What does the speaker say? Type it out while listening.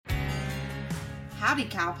Howdy,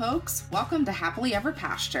 cowpokes. Welcome to Happily Ever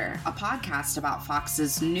Pasture, a podcast about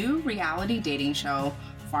Fox's new reality dating show,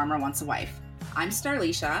 Farmer Wants a Wife. I'm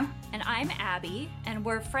Starlisha. And I'm Abby, and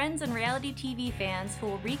we're friends and reality TV fans who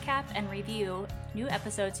will recap and review new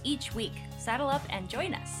episodes each week. Saddle up and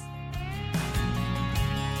join us.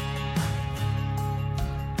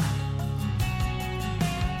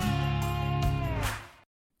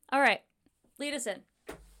 All right, lead us in.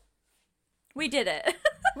 We did it.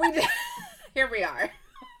 We did. Here we are.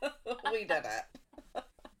 We did it.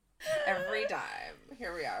 Every time.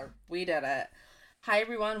 Here we are. We did it. Hi,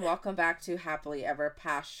 everyone. Welcome back to Happily Ever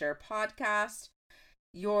Pasture podcast.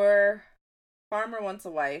 Your Farmer Wants a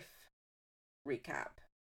Wife recap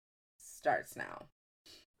starts now.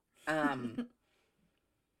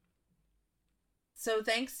 So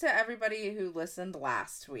thanks to everybody who listened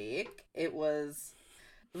last week. It was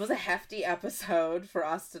a hefty episode for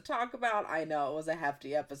us to talk about. I know it was a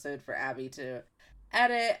hefty episode for Abby to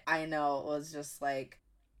edit. I know it was just like,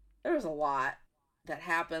 there was a lot that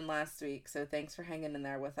happened last week. So thanks for hanging in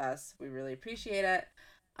there with us. We really appreciate it.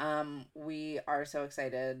 We are so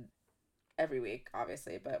excited every week,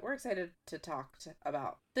 obviously, but we're excited to talk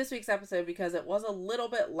about this week's episode because it was a little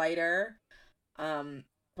bit lighter.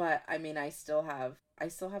 But I mean, I still have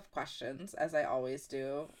questions, as I always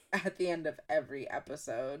do at the end of every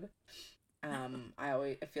episode.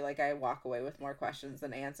 I feel like I walk away with more questions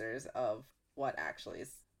than answers of what actually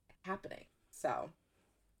is happening. So,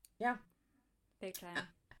 yeah. Big time.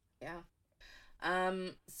 Yeah.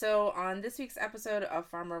 So on this week's episode of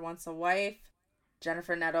Farmer Wants a Wife,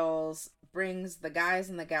 Jennifer Nettles brings the guys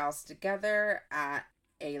and the gals together at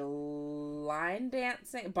a barn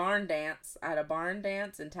dance in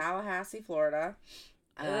Tallahassee, Florida.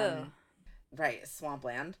 Right,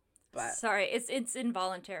 swampland. But sorry, it's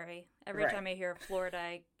involuntary. Every right. time I hear Florida,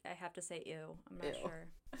 I have to say ew. I'm not sure.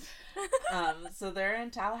 So they're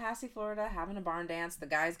in Tallahassee, Florida, having a barn dance. The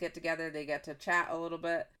guys get together, they get to chat a little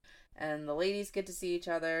bit, and the ladies get to see each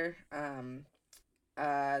other.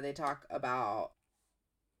 They talk about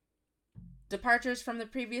departures from the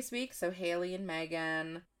previous week, so Haley and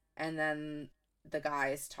Megan, and then the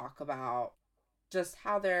guys talk about just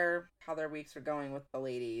how their weeks are going with the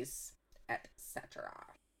ladies, etc.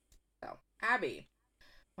 So, Abby,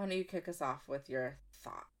 why don't you kick us off with your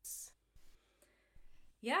thoughts?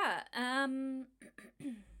 Yeah,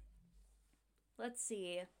 let's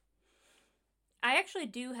see. I actually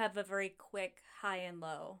do have a very quick high and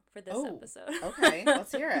low for this episode. Okay,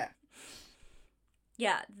 let's hear it.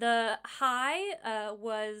 Yeah, the high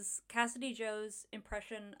was Cassidy Joe's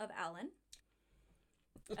impression of Alan.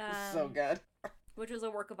 So good. Which was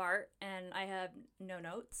a work of art, and I have no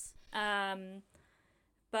notes.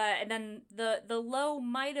 But and then the low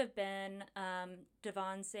might have been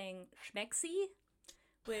Devon saying schmexy,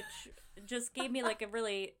 which just gave me like a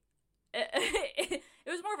really it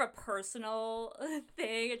was more of a personal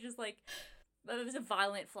thing. It just like it was a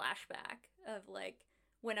violent flashback of like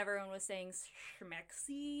when everyone was saying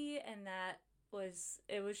schmexy, and it was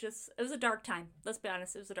a dark time. Let's be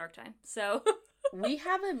honest, it was a dark time. So we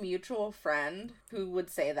have a mutual friend who would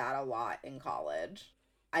say that a lot in college.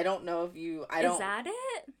 I don't know if you... Is that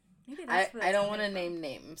it? Maybe that's I don't want to name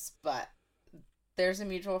names, but there's a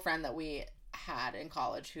mutual friend that we had in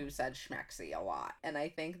college who said schmexy a lot. And I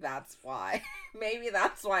think that's why... maybe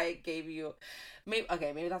that's why it gave you...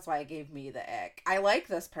 maybe that's why it gave me the ick. I like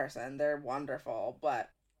this person. They're wonderful, but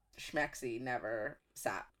schmexy never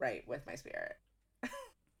sat right with my spirit.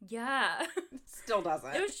 Yeah. Still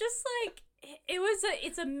doesn't. It was just like...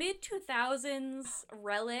 It's a mid-2000s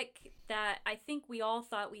relic that I think we all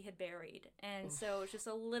thought we had buried. And so it's just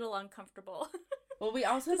a little uncomfortable. Well, we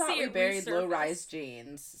also thought we buried low-rise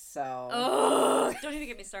jeans, so... Oh, don't even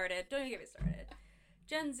get me started.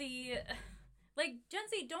 Gen Z,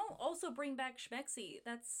 don't also bring back schmexy.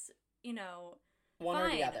 That's, one fine. Or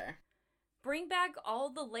the other. Bring back all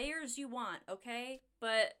the layers you want, okay?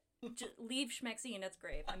 But leave schmexy in its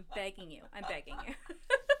grave. I'm begging you.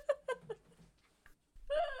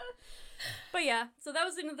 But yeah, so that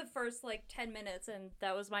was in the first 10 minutes, and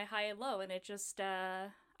that was my high and low, and it just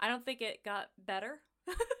I don't think it got better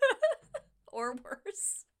or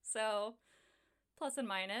worse. So plus and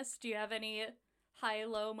minus. Do you have any high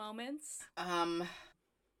low moments? I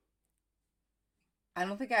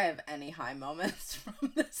don't think I have any high moments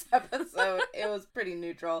from this episode. It was pretty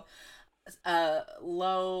neutral.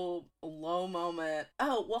 Low moment.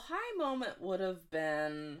 Oh, well, high moment would have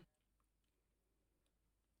been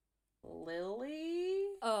Lily.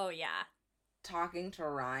 Oh, yeah. Talking to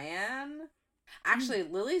Ryan. Actually,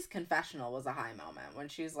 Lily's confessional was a high moment when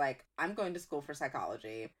she's like, I'm going to school for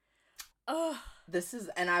psychology. Oh.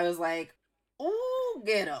 And I was like, ooh, oh,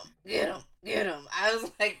 get him, get him, get him. I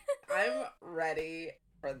was like, I'm ready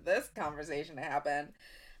for this conversation to happen.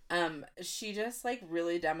 She just like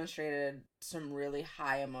really demonstrated some really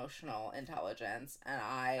high emotional intelligence,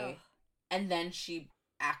 Oh, and then she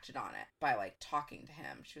acted on it by like talking to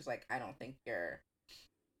him. She was like, I don't think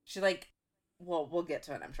she like, well, we'll get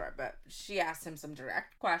to it, I'm sure, but she asked him some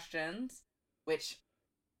direct questions, which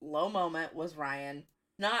low moment was Ryan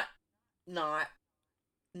not not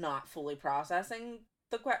not fully processing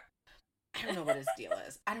the I don't know what his deal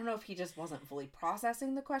is. I don't know if he just wasn't fully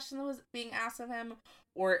processing the question that was being asked of him,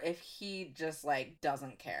 or if he just like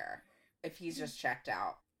doesn't care. If he's just checked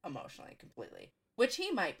out emotionally completely, which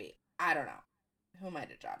he might be. I don't know. Who am I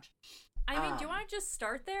to judge? I mean, do you want to just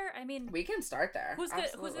start there? I mean, we can start there. Who's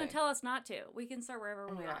going to tell us not to? We can start wherever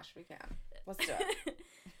we want. Oh my gosh, we can. Let's do it.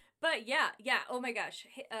 But yeah. Oh my gosh.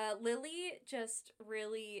 Lily just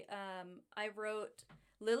really, I wrote,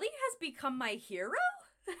 Lily has become my hero?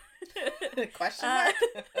 Question mark?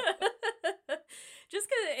 Just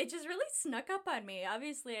because it just really snuck up on me.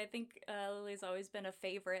 Obviously, I think Lily's always been a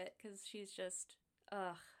favorite because she's just,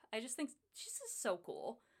 I just think she's just so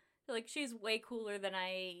cool. Like, she's way cooler than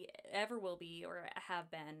I ever will be or have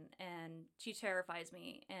been, and she terrifies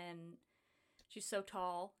me, and she's so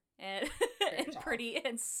tall and and tall. pretty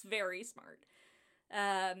and very smart.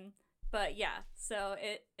 But yeah, so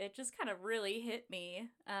it just kind of really hit me,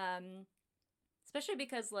 especially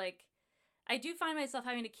because, like, I do find myself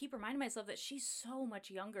having to keep reminding myself that she's so much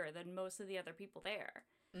younger than most of the other people there.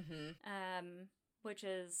 Which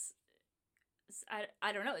is,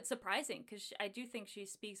 I don't know, it's surprising because I do think she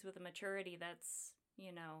speaks with a maturity that's,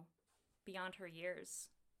 you know, beyond her years.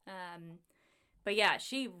 But yeah,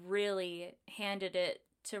 she really handed it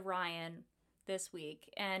to Ryan this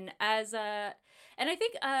week, and and I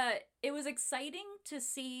think it was exciting to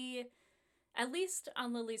see, at least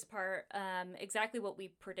on Lily's part, exactly what we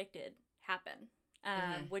predicted happen,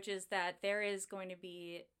 which is that there is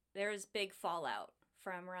big fallout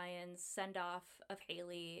from Ryan's send-off of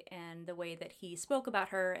Haley and the way that he spoke about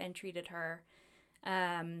her and treated her.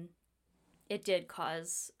 It did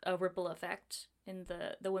cause a ripple effect in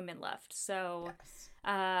the women left. So, yes.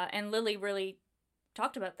 And Lily really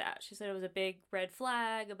talked about that. She said it was a big red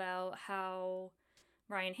flag about how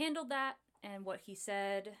Ryan handled that and what he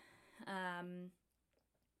said. And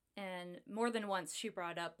more than once she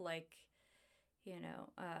brought up, like, you know,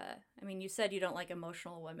 I mean, you said you don't like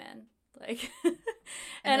emotional women. Like,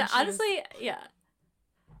 and honestly, yeah.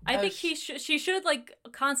 I think she should like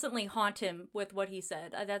constantly haunt him with what he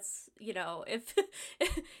said. That's, you know, if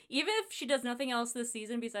even if she does nothing else this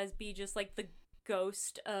season besides be just like the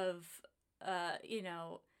ghost of you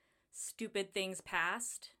know, stupid things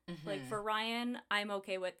past. Like, for Ryan, I'm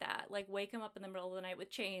okay with that. Like, wake him up in the middle of the night with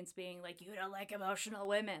chains being like, you don't like emotional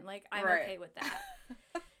women. Like, I'm okay with that.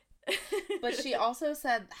 But she also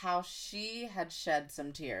said how she had shed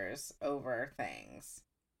some tears over things,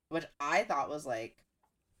 which I thought was like,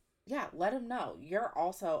 yeah, let him know you're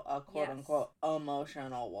also a quote-unquote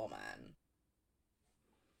emotional woman.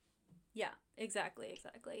 Yeah, exactly.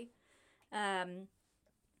 And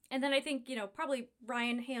then I think, you know, probably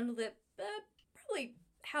Ryan handled it probably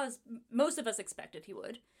how most of us expected he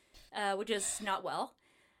would, which is not well.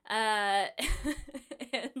 And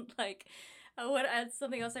like,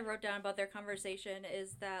 something else I wrote down about their conversation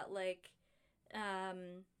is that, like,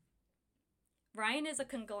 Ryan is a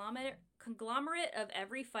conglomerate of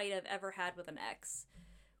every fight I've ever had with an ex,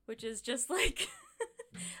 which is just like,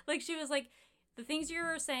 like, she was like, the things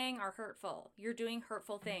you're saying are hurtful. You're doing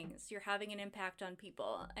hurtful things. You're having an impact on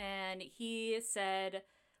people. And he said,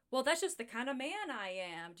 well, that's just the kind of man I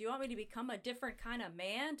am. Do you want me to become a different kind of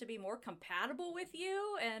man to be more compatible with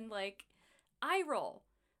you? And, like, eye roll.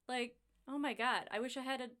 Like, oh my God, I wish I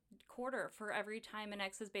had a quarter for every time an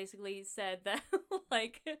ex has basically said that,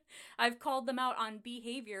 like, I've called them out on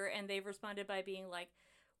behavior and they've responded by being like,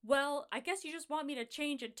 well, I guess you just want me to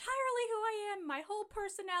change entirely who I am, my whole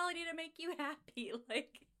personality to make you happy.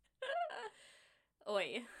 Like,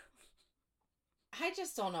 oi. I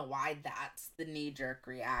just don't know why that's the knee-jerk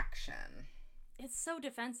reaction. It's so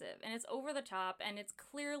defensive, and it's over the top, and it's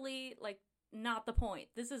clearly, like, not the point.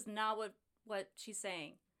 This is not what she's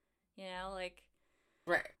saying. You know, like...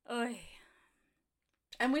 Right. Oi.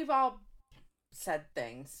 And we've all said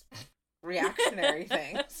things. Reactionary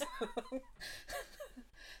things.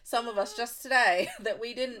 Some of us just today that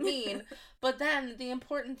we didn't mean. But then the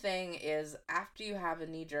important thing is, after you have a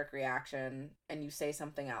knee-jerk reaction and you say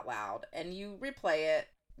something out loud and you replay it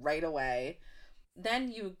right away,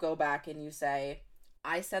 then you go back and you say,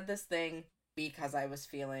 I said this thing because I was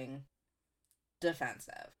feeling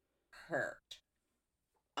defensive, hurt,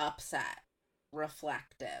 upset.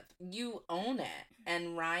 reflective. You own it.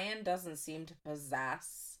 And Ryan doesn't seem to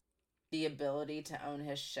possess the ability to own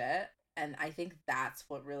his shit. And I think that's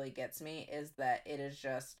what really gets me, is that it is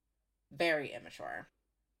just very immature.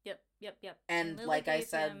 Yep. And like I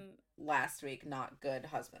said last week, not good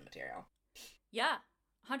husband material. Yeah,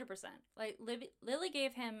 100%. Like, Lily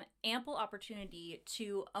gave him ample opportunity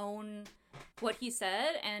to own what he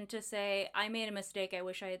said and to say, I made a mistake. I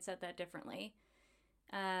wish I had said that differently.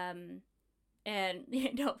 And,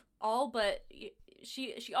 she all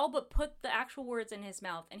but put the actual words in his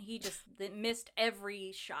mouth, and he just missed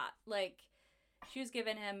every shot. Like, she was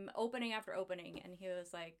giving him opening after opening, and he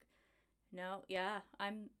was like, no, yeah,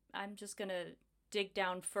 I'm just gonna dig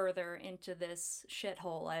down further into this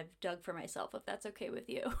shithole I've dug for myself, if that's okay with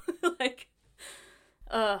you. Like,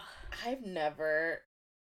 I've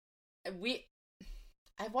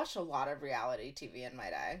watched a lot of reality TV in my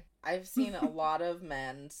day. I've seen a lot of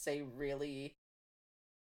men say really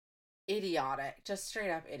idiotic, just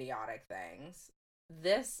straight up idiotic things.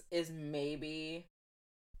 This is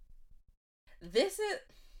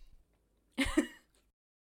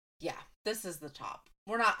yeah, this is the top.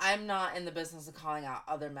 I'm not in the business of calling out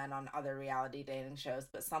other men on other reality dating shows,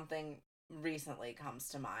 but something recently comes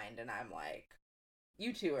to mind, and I'm like,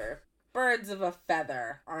 you two are birds of a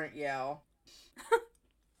feather, aren't you?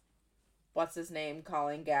 What's his name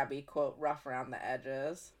calling Gabby, quote, rough around the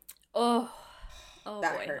edges? Oh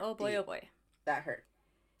that boy. Hurt oh boy. deep. Oh boy. That hurt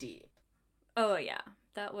deep. Oh yeah.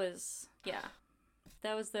 That was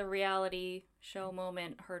the reality show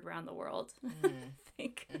moment heard around the world. Mm-hmm. I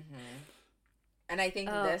think. Mm-hmm. And I think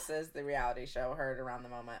this is the reality show heard around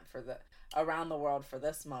the world for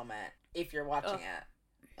this moment, if you're watching it.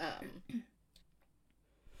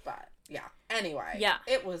 But yeah. Anyway. Yeah.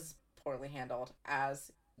 It was poorly handled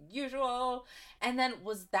as usual. And then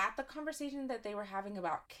was that the conversation that they were having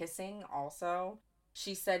about kissing also?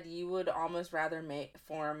 She said you would almost rather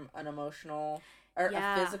form an emotional or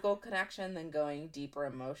a physical connection than going deeper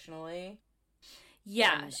emotionally.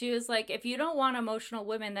 Yeah, she was like, if you don't want emotional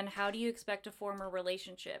women, then how do you expect to form a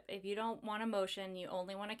relationship? If you don't want emotion, you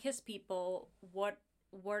only want to kiss people, what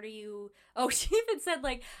are you... Oh, she even said,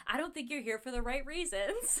 like, I don't think you're here for the right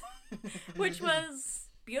reasons, which was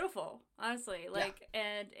beautiful, honestly. Like,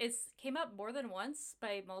 and it's came up more than once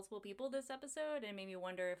by multiple people this episode, and made me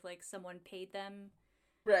wonder if, like, someone paid them,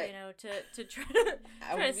 right, you know, to try to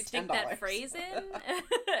stick that phrase in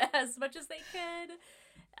as much as they could.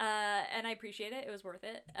 And I appreciate it. It was worth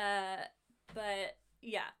it. But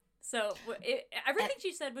yeah, so everything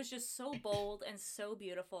she said was just so bold and so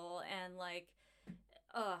beautiful, and like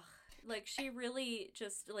she really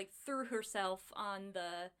just like threw herself on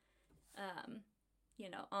the,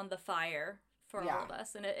 on the fire for all of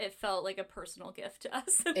us, and it felt like a personal gift to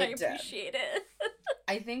us, and I appreciate it.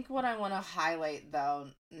 I think what I want to highlight, though,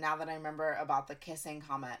 now that I remember about the kissing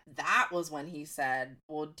comment, that was when he said,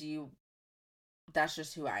 well, that's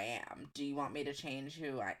just who I am. Do you want me to change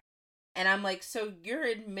who I... And I'm like, so you're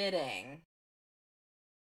admitting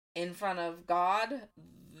in front of God,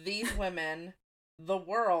 these women, the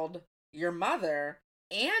world, your mother,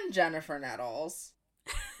 and Jennifer Nettles,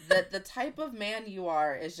 that the type of man you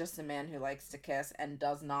are is just a man who likes to kiss and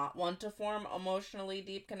does not want to form emotionally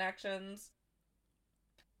deep connections?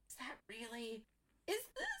 Is that really... Is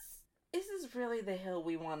this really the hill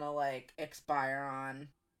we want to, like, expire on?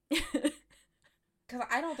 Because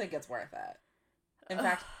I don't think it's worth it. In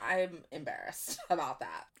fact, I'm embarrassed about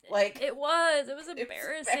that. Like, it was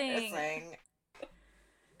embarrassing.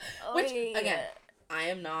 Which, again, I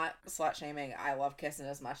am not slut shaming. I love kissing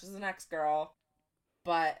as much as the next girl.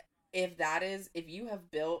 But if you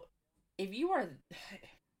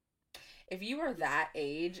are that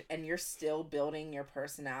age and you're still building your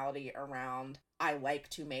personality around, I like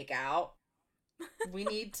to make out, we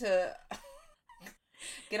need to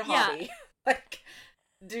get a hobby. Like,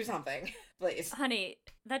 do something, please. Honey,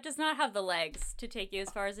 that does not have the legs to take you as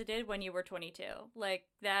far as it did when you were 22. Like,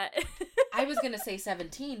 that... I was gonna say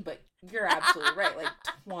 17, but you're absolutely right. Like,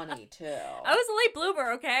 22. I was a late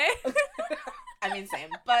bloomer, okay? I mean, same.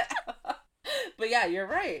 But yeah, you're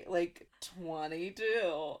right. Like,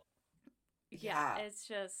 22. Yeah, it's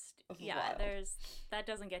just... Yeah, wild. that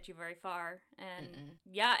doesn't get you very far. And, and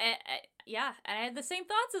I had the same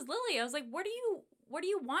thoughts as Lily. I was like, what are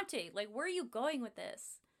you wanting? Like, where are you going with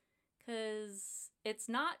this? Because it's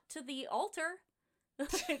not to the altar. I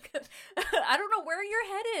don't know where you're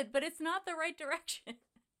headed, but it's not the right direction.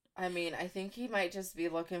 I mean, I think he might just be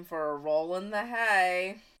looking for a roll in the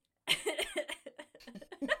hay.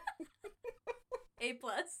 A+.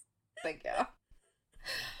 Thank you.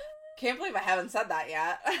 Can't believe I haven't said that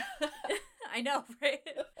yet. I know, right?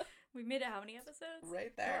 We made it how many episodes?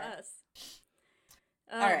 Right Go there. us.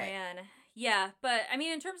 Oh, All right. man. Yeah, but I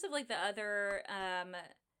mean, in terms of like the other,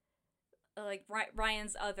 like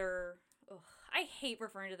Ryan's other, ugh, I hate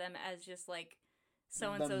referring to them as just like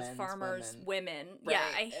so and The so's men's farmers women. Right. Yeah,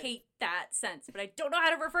 I hate that sense, but I don't know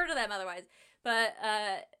how to refer to them otherwise. But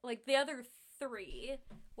like the other three,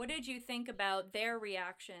 what did you think about their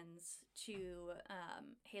reactions to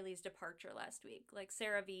Haley's departure last week? Like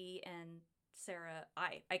Sarah V and Sarah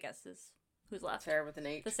I guess is who's left. Sarah with an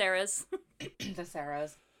H. The Sarahs. The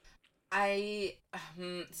Sarahs.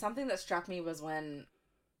 Something that struck me was when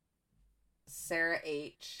Sarah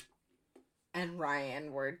H and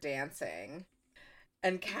Ryan were dancing,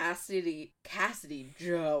 and Cassidy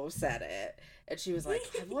Joe said it, and she was like,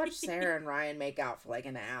 I've watched Sarah and Ryan make out for like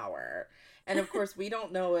an hour. And of course we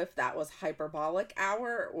don't know if that was hyperbolic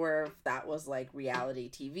hour, or if that was like reality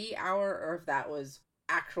TV hour, or if that was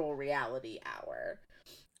actual reality hour.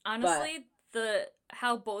 Honestly,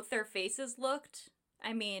 how both their faces looked,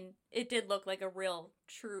 I mean, it did look like a real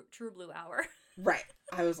true blue hour. Right.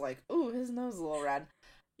 I was like, ooh, his nose is a little red.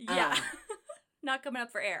 Yeah. Not coming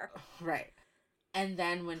up for air. Right. And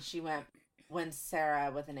then when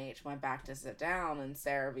Sarah with an H went back to sit down, and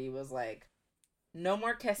Sarah V was like, no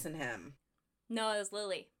more kissing him. No, it was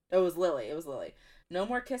Lily. It was Lily. No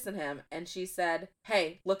more kissing him. And she said,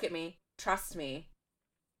 hey, look at me. Trust me.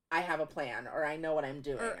 I have a plan, or I know what I'm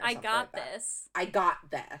doing. Or I got this. I got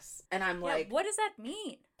this. And I'm like, what does that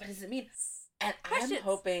mean? What does it mean? And Questions. I'm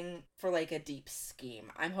hoping for like a deep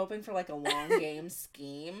scheme. I'm hoping for like a long game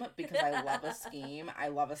scheme, because I love a scheme. I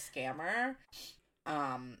love a scammer.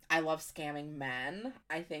 I love scamming men.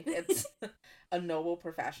 I think it's a noble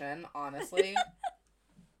profession, honestly.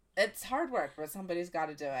 It's hard work, but somebody's got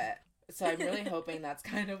to do it. So I'm really hoping that's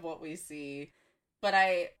kind of what we see. But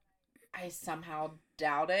I somehow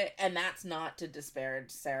doubt it. And that's not to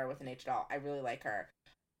disparage Sarah with an H at all. I really like her.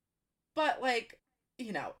 But like,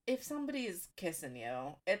 you know, if somebody's kissing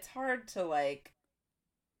you, it's hard to like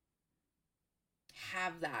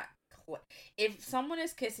have that. If someone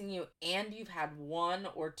is kissing you and you've had one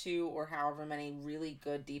or two or however many really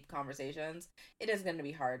good deep conversations, it is going to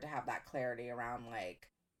be hard to have that clarity around like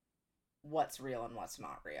what's real and what's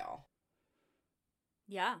not real.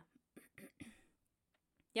 Yeah.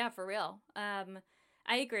 Yeah, for real.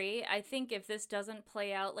 I agree. I think if this doesn't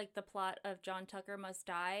play out like the plot of John Tucker Must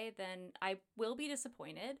Die, then I will be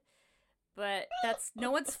disappointed. But that's no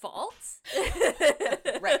one's fault.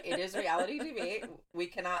 Right. It is reality TV. We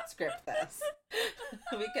cannot script this.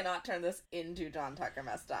 We cannot turn this into John Tucker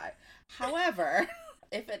Must Die. However,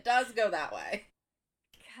 if it does go that way.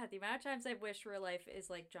 God, the amount of times I wish real life is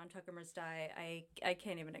like John Tucker Must Die, I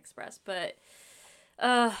can't even express. But,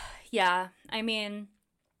 yeah. I mean,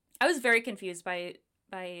 I was very confused by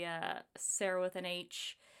Sarah with an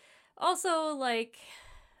H. Also, like,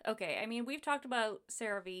 okay, I mean, we've talked about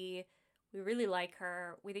Sarah V. We really like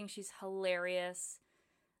her. We think she's hilarious.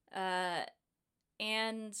 And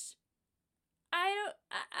I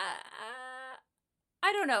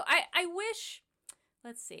don't know. I wish,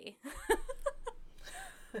 let's see.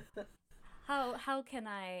 How can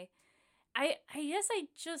I guess I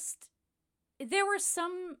just, there were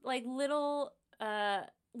some like little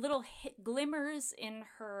glimmers in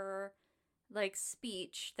her like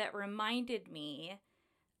speech that reminded me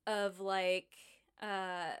of like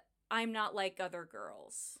I'm not like other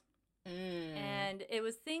girls. And it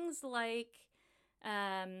was things like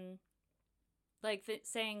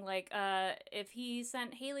saying like if he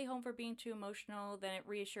sent Haley home for being too emotional, then it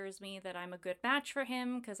reassures me that I'm a good match for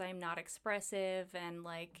him because I'm not expressive and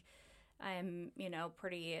like I'm, you know,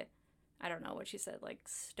 pretty, I don't know what she said, like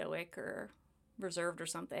stoic or reserved or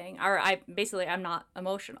something, or I'm not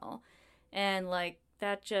emotional. And like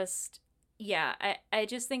that just, yeah, I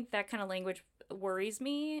just think that kind of language worries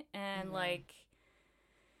me. And like,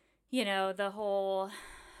 you know, the whole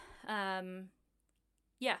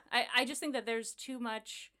yeah, I just think that there's too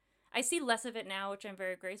much. I see less of it now, which I'm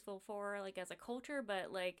very grateful for, like as a culture,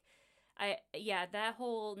 but like that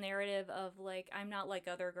whole narrative of like I'm not like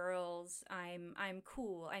other girls, I'm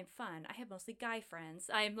cool, I'm fun, I have mostly guy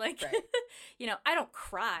friends, I'm like right. You know, I don't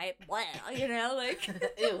cry, well, you know, like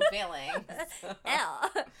ew, feelings.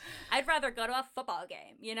 Ew. I'd rather go to a football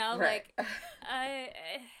game, you know, right. Like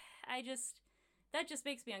I just, that just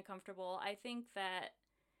makes me uncomfortable. I think that,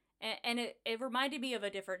 and it reminded me of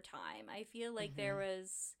a different time. I feel like there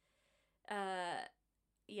was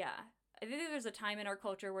yeah, I think there's a time in our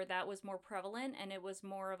culture where that was more prevalent, and it was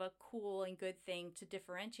more of a cool and good thing to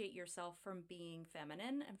differentiate yourself from being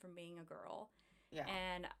feminine and from being a girl. Yeah.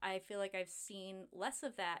 And I feel like I've seen less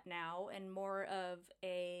of that now and more of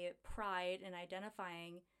a pride in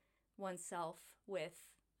identifying oneself with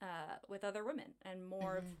other women, and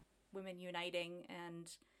more of women uniting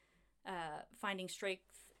and finding strength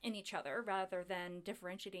in each other rather than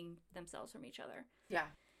differentiating themselves from each other. Yeah,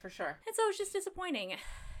 for sure. And so it's just disappointing.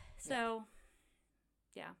 So,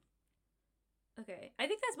 yeah. Okay. I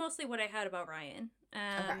think that's mostly what I had about Ryan.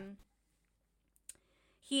 Okay.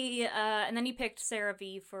 He, and then he picked Sarah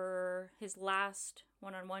V for his last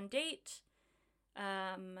one-on-one date.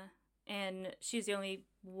 And she's the only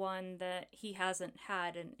one that he hasn't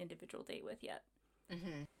had an individual date with yet.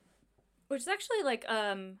 Mm-hmm. Which is actually, like,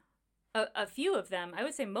 a few of them. I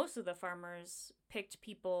would say most of the farmers picked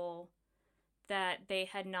people that they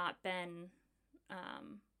had not been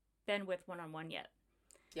with one-on-one yet.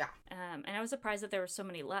 Yeah. And I was surprised that there were so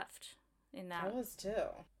many left in that I was too.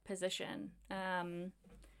 position. Why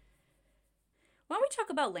don't we talk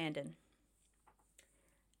about Landon?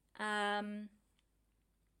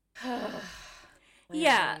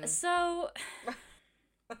 Yeah, so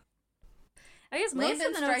I guess most Landon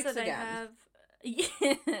of the notes strikes that again. I have.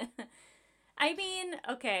 Yeah. I mean,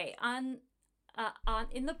 okay, on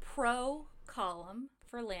in the pro column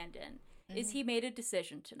for Landon, is he made a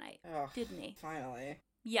decision tonight? Oh, didn't he? Finally.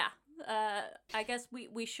 Yeah. I guess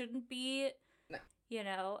we shouldn't be, No. you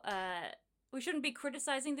know, we shouldn't be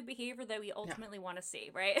criticizing the behavior that we ultimately want to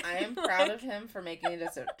see, right? I am proud of him for making a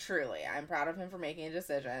decision. Truly, I'm proud of him for making a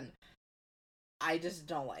decision. I just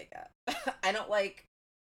don't like it. I don't like.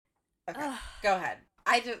 Okay, go ahead.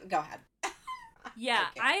 Go ahead. Yeah,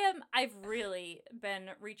 I've really been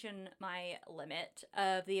reaching my limit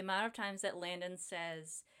of the amount of times that Landon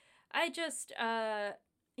says, I just I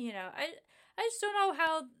just don't know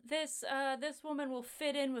how this woman will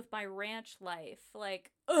fit in with my ranch life.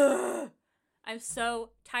 Like, ugh! I'm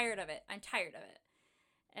so tired of it. I'm tired of it.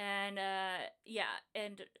 And yeah,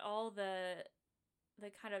 and all the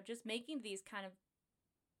kind of just making these kind of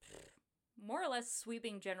more or less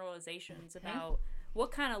sweeping generalizations about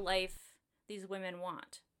what kind of life these women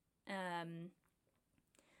want.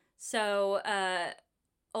 So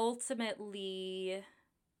ultimately,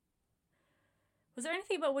 was there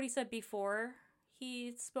anything about what he said before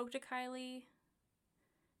he spoke to Kylie?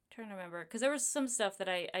 I'm trying to remember, because there was some stuff that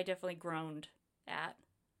I definitely groaned at,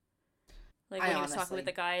 like when he was talking with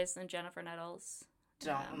the guys and Jennifer Nettles.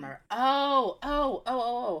 Don't remember.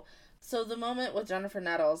 Oh. So the moment with Jennifer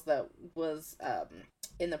Nettles that was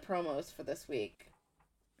in the promos for this week,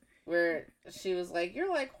 where she was like, "You're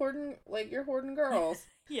you're hoarding girls."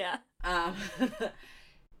 Yeah.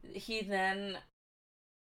 He then,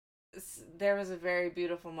 there was a very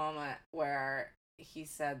beautiful moment where he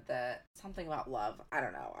said that something about love. I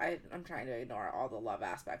don't know. I'm trying to ignore all the love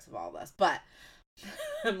aspects of all this, but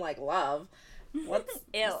I'm like, love? What's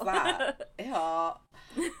that? Ew.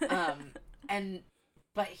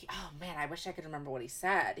 But oh man, I wish I could remember what he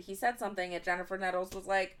said. He said something, and Jennifer Nettles was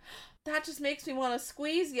like, "That just makes me want to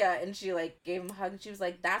squeeze you," and she like gave him a hug. And she was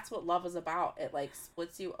like, "That's what love is about. It like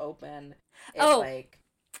splits you open."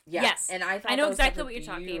 Yes, and I thought I know that was exactly such a what you're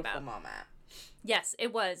talking about. Moment. Yes,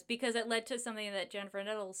 it was, because it led to something that Jennifer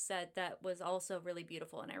Nettles said that was also really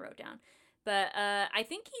beautiful, and I wrote down. But I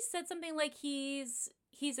think he said something like he's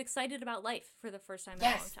excited about life for the first time in a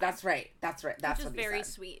long time. Yes, that's right. That's what he said. Which is very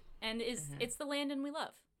sweet, and it's the Landon we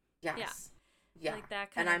love. Yes. Yeah. Like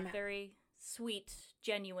that kind of very sweet,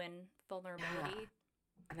 genuine vulnerability. Yeah.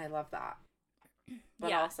 And I love that. But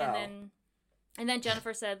yeah, also, and then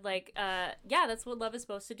Jennifer said, like, yeah, that's what love is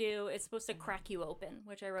supposed to do. It's supposed to crack you open,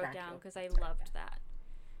 which I wrote down because I loved that.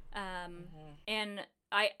 And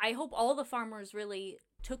I hope all the farmers really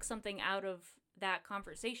took something out of that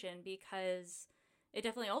conversation, because it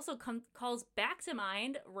definitely also calls back to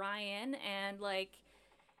mind Ryan, and like,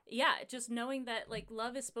 yeah, just knowing that like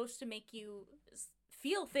love is supposed to make you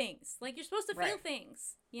feel things. Like, you're supposed to feel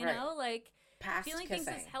things, you know, like past feeling kissing.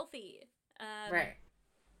 things is healthy. Right.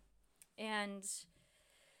 And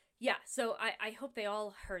yeah, so I hope they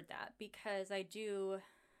all heard that, because I do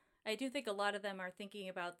think a lot of them are thinking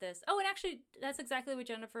about this. Oh, and actually, that's exactly what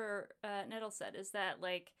Jennifer Nettles said, is that,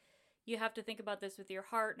 like, you have to think about this with your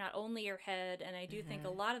heart, not only your head. And I do think a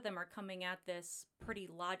lot of them are coming at this pretty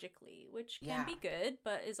logically, which can be good,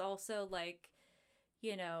 but is also, like,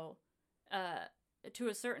 you know, to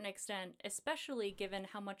a certain extent, especially given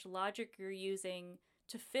how much logic you're using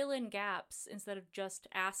to fill in gaps instead of just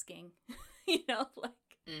asking, you know, like,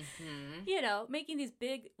 you know, making these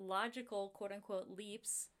big logical quote unquote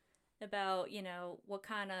leaps about, you know, what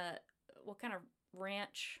kind of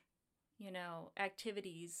ranch, you know,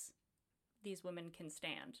 activities these women can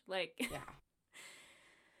stand. Like,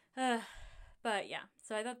 but yeah,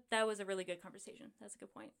 so I thought that was a really good conversation. That's a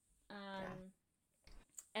good point.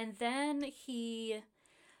 And then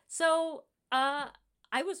So, I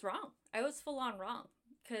was wrong. I was full on wrong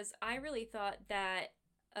because I really thought that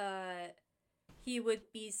he would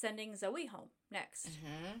be sending Zoe home next.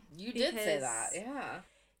 You did say that, yeah.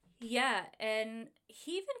 Yeah, and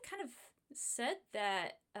he even kind of said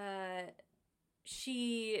that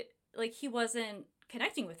she like he wasn't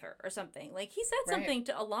connecting with her or something. Like he said something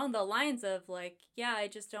along the lines of like, yeah, I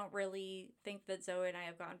just don't really think that Zoe and I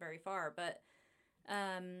have gone very far, but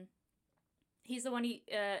he's the one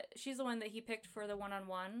she's the one that he picked for the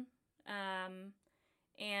one-on-one.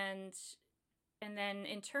 And then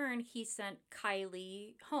in turn he sent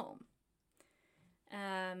Kylie home.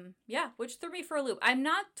 Yeah, which threw me for a loop. I'm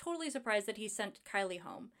not totally surprised that he sent Kylie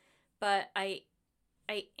home, but I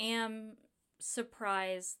am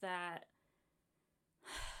surprised that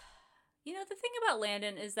you know, the thing about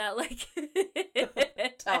Landon is that like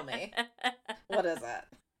Tell me. What is it?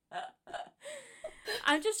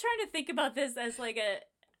 I'm just trying to think about this as like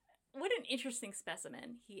what an interesting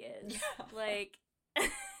specimen he is. Yeah. Like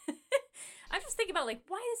I'm just thinking about like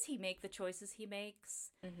why does he make the choices he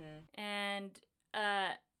makes? And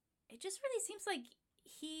it just really seems like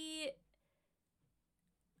he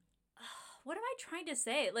what am I trying to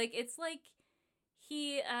say? Like it's like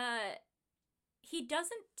he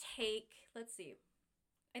doesn't take, let's see.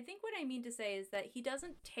 I think what I mean to say is that he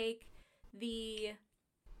doesn't take the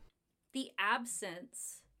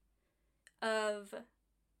absence of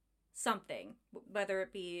something, whether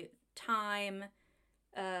it be time,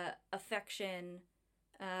 affection,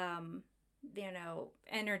 you know,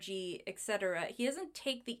 energy, etc. He doesn't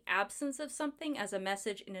take the absence of something as a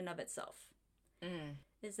message in and of itself.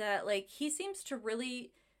 Is that like he seems to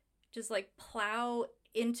really just like plow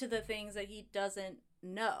into the things that he doesn't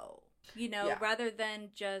know, you know, rather than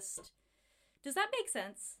just, does that make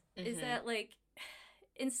sense? Is that like,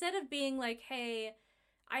 instead of being like, hey,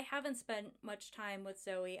 I haven't spent much time with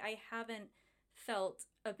Zoe, I haven't felt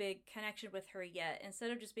a big connection with her yet,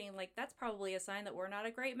 instead of just being like, that's probably a sign that we're not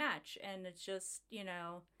a great match, and it's just, you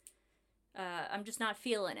know, I'm just not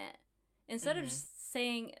feeling it. Instead of just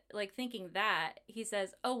saying, like, thinking that, he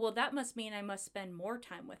says, oh, well, that must mean I must spend more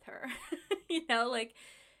time with her. You know, like,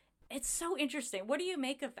 it's so interesting. What do you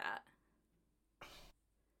make of that?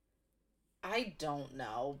 I don't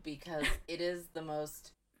know, because it is the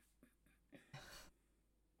most...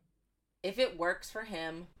 If it works for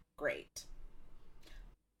him, great.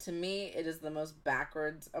 To me, it is the most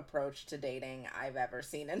backwards approach to dating I've ever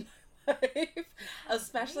seen in my life.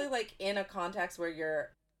 Especially, like, in a context where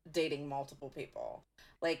you're dating multiple people.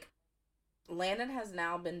 Like, Landon has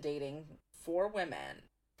now been dating 4 women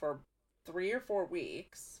for 3 or 4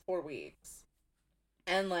 weeks. 4 weeks.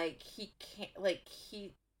 And, like, he can't, like,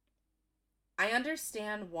 I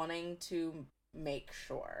understand wanting to make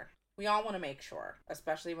sure. We all want to make sure,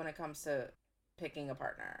 especially when it comes to picking a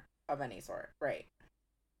partner of any sort, right?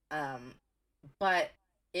 But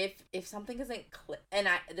if something isn't and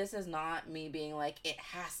this is not me being like it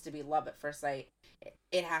has to be love at first sight.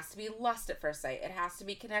 It has to be lust at first sight. It has to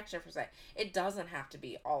be connection at first sight. It doesn't have to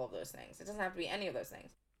be all of those things. It doesn't have to be any of those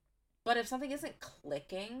things. But if something isn't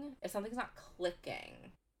clicking, if something's not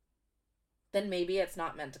clicking, then maybe it's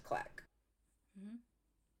not meant to click.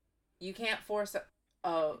 You can't force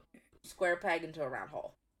a square peg into a round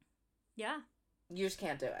hole. Yeah. You just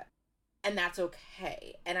can't do it. And that's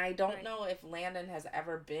okay. And I don't know if Landon has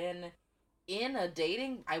ever been in a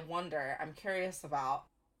dating... I'm curious about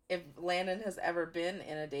if Landon has ever been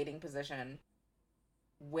in a dating position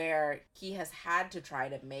where he has had to try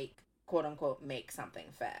to make, quote unquote, make something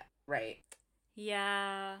fit, right?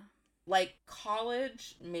 Yeah. Like,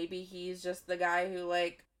 college, maybe he's just the guy who,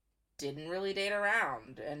 like, didn't really date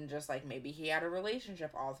around, and just, like, maybe he had a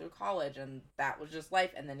relationship all through college, and that was just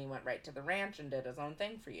life, and then he went right to the ranch and did his own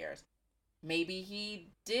thing for years. Maybe he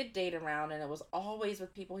did date around, and it was always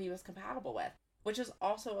with people he was compatible with, which is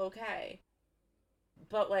also okay.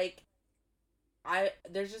 But, like,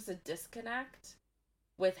 there's just a disconnect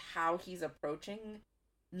with how he's approaching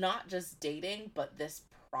not just dating, but this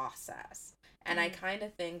process. And I kind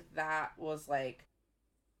of think that was, like,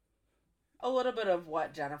 a little bit of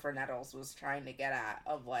what Jennifer Nettles was trying to get at,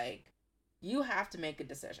 of, like, you have to make a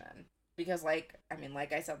decision. Because, like, I mean,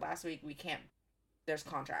 like I said last week, there's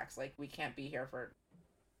contracts. Like, we can't be here for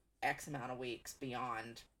X amount of weeks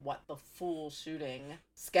beyond what the full shooting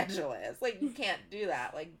schedule is. Like, you can't do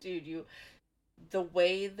that. Like, dude, the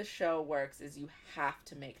way the show works is you have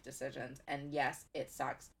to make decisions. And yes, it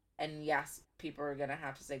sucks. And yes, people are gonna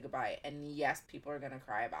have to say goodbye. And yes, people are gonna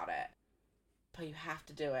cry about it. But you have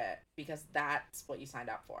to do it because that's what you signed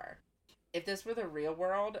up for. If this were the real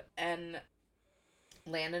world and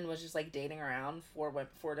Landon was just, like, dating around 4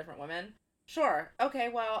 different women, Sure. Okay,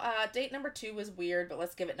 well, date number 2 was weird, but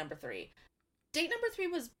let's give it number 3. Date number 3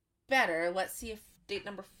 was better. Let's see if date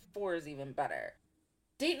number 4 is even better.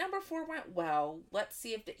 Date number 4 went well. Let's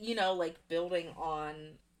see if, like building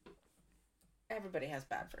on. Everybody has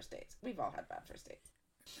bad first dates. We've all had bad first dates.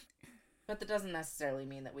 But that doesn't necessarily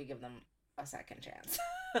mean that we give them a second chance.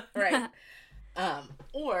 Right?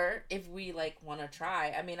 Or if we like want to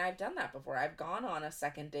try, I mean, I've done that before. I've gone on a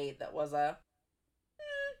second date that was let's,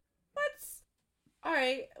 all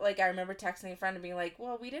right. Like, I remember texting a friend and being like,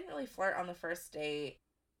 well, we didn't really flirt on the first date.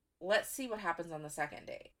 Let's see what happens on the second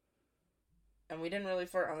date. And we didn't really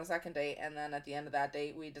flirt on the second date. And then at the end of that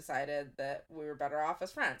date, we decided that we were better off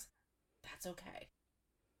as friends. That's okay.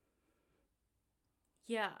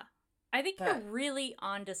 Yeah. I think you're really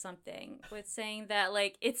onto something with saying that,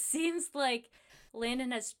 like, it seems like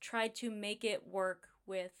Landon has tried to make it work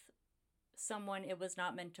with someone it was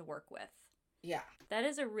not meant to work with. Yeah. That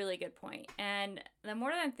is a really good point. And the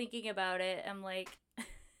more that I'm thinking about it, I'm like,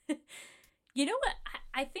 you know what?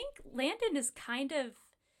 I think Landon is kind of,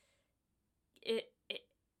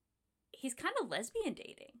 he's kind of lesbian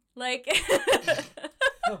dating. Like,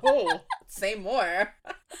 oh, say more.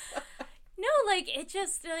 No, like, it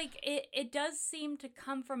just, like, it does seem to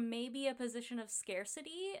come from maybe a position of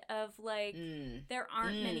scarcity of, like, there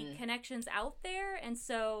aren't many connections out there, and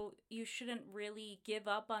so you shouldn't really give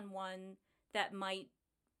up on one that might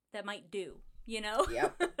do, you know?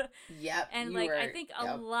 Yep. And, like, I think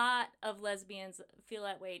a lot of lesbians feel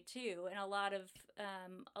that way, too, and a lot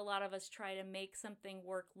of us try to make something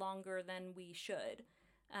work longer than we should,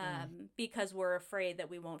 because we're afraid that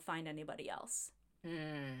we won't find anybody else.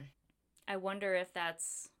 I wonder if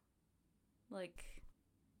that's, like,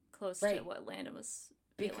 close to what Landon was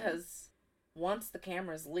feeling. Because once the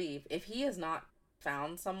cameras leave, if he has not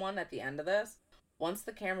found someone at the end of this, once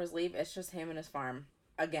the cameras leave, it's just him and his farm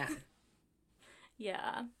again.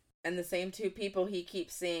 Yeah. And the same 2 people he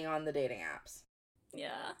keeps seeing on the dating apps.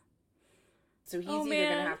 Yeah. So he's either going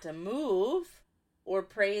to have to move or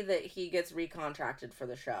pray that he gets recontracted for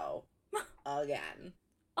the show again.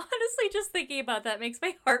 Honestly, just thinking about that makes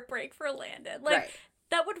my heart break for Landon. Like,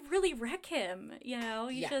 that would really wreck him, you know?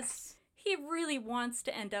 He really wants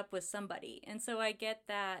to end up with somebody. And so I get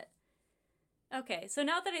that. Okay, so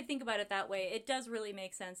now that I think about it that way, it does really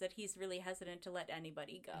make sense that he's really hesitant to let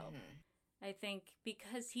anybody go. I think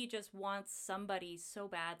because he just wants somebody so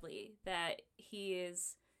badly that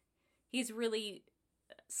he's really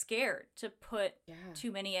scared to put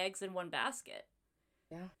too many eggs in one basket.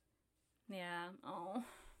 Yeah. Oh.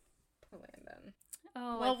 Poor Landon.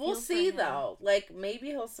 Oh, well, we'll see, though. Like, maybe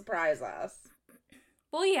he'll surprise us.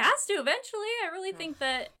 Well, he has to eventually. I really think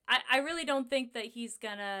that... I really don't think that he's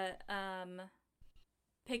gonna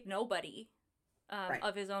pick nobody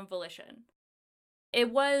of his own volition.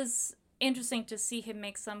 It was interesting to see him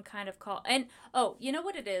make some kind of call. And, you know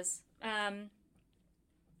what it is?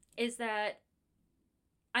 Is that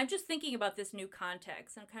I'm just thinking about this new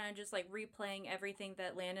context. I'm kind of just, like, replaying everything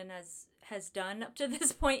that Landon has done up to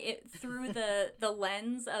this point through the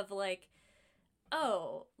lens of, like,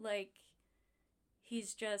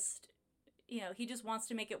 he's just, he just wants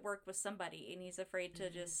to make it work with somebody, and he's afraid to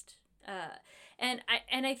just, and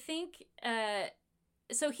I think,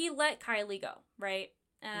 so he let Kylie go, right?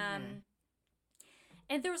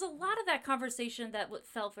 And there was a lot of that conversation that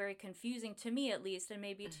felt very confusing to me, at least, and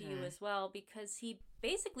maybe to you as well, because he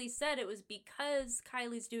basically said it was because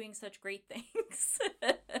Kylie's doing such great things.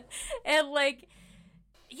 And, like,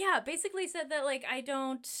 basically said that, like, I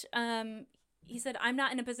don't, he said, I'm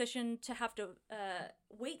not in a position to have to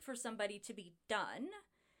wait for somebody to be done,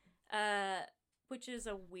 which is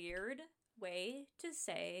a weird way to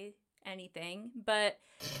say anything, but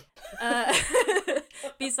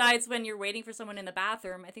besides when you're waiting for someone in the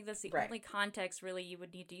bathroom, I think that's the only context really you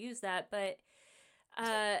would need to use that. But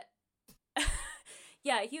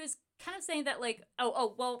he was kind of saying that, like,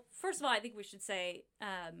 well, first of all, I think we should say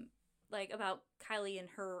like, about Kylie in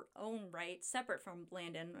her own right, separate from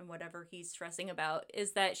Landon and whatever he's stressing about,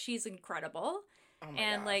 is that she's incredible. Oh my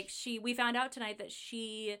and gosh. Like, we found out tonight that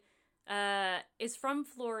she is from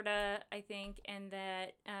Florida, I think, and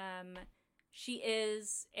that she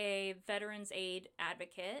is a veterans aid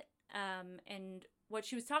advocate. And what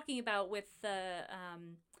she was talking about with the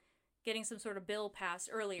getting some sort of bill passed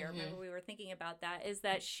earlier, remember we were thinking about that, is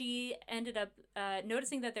that she ended up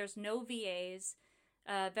noticing that there's no VAs,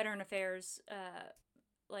 Veteran Affairs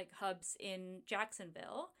like hubs in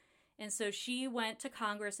Jacksonville. And so she went to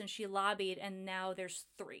Congress and she lobbied, and now there's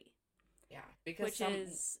 3. Yeah,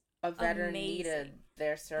 because a veteran needed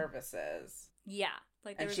their services. Yeah,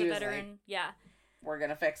 like there was a veteran. Like, we're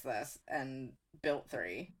gonna fix this, and built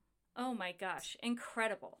 3. Oh my gosh,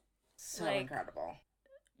 incredible. So Like, incredible.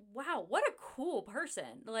 wow, what a cool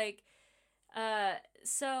person. Like, uh,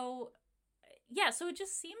 so yeah, so it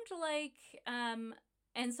just seemed like,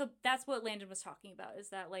 and so that's what Landon was talking about, is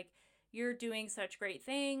that like you're doing such great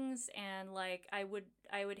things, and like I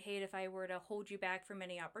would hate if I were to hold you back from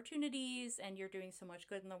any opportunities, and you're doing so much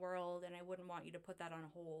good in the world, and I wouldn't want you to put that on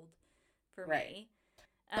hold for Right. me.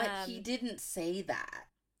 But he Um, didn't say that.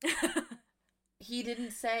 He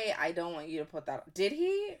didn't say, I don't want you to put that. Did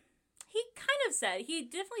he? he kind of said, he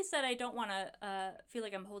definitely said, I don't want to feel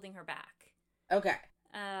like I'm holding her back. Okay.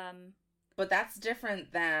 Um, But that's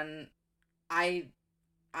different than I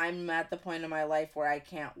I'm at the point in my life where I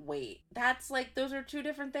can't wait. That's like those are two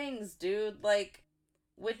different things, dude. Like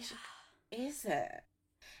which yeah, is it?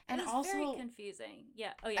 it And was very also confusing.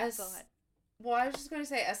 Yeah. Oh yeah. Go as ahead. well, I was just going to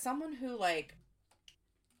say as someone who like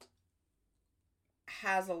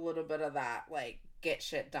has a little bit of that like get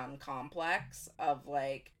shit done complex of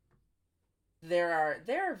like there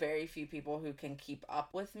are very few people who can keep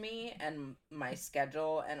up with me and my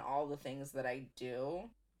schedule and all the things that I do.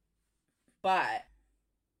 But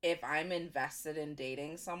if I'm invested in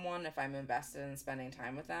dating someone, if I'm invested in spending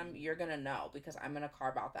time with them, you're going to know because I'm going to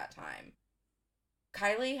carve out that time.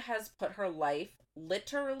 Kylie has put her life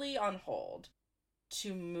literally on hold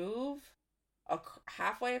to move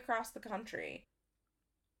halfway across the country.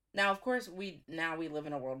 Now, of course, we live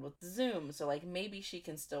in a world with Zoom, so like maybe she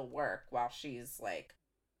can still work while she's like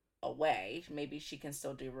away. Maybe she can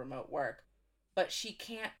still do remote work, but she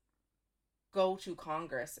can't go to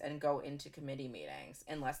Congress and go into committee meetings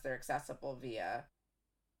unless they're accessible via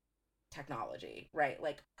technology, right?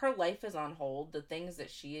 Like her life is on hold. The things that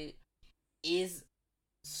she is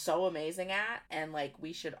so amazing at, and like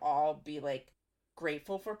we should all be like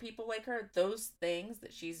grateful for people like her, those things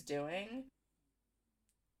that she's doing,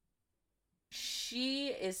 she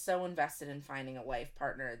is so invested in finding a life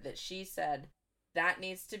partner that she said that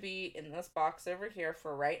needs to be in this box over here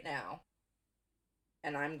for right now,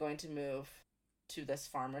 and I'm going to move to this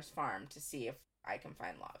farmer's farm to see if I can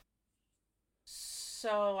find love.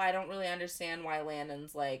 So I don't really understand why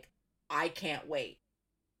Landon's like, I can't wait.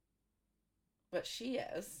 But she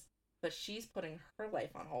is. But she's putting her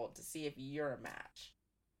life on hold to see if you're a match.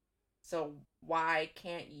 So why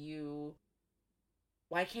can't you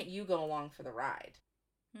go along for the ride?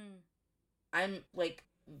 Hmm. I'm like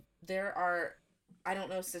there are I don't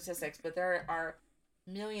know statistics, but there are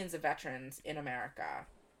millions of veterans in America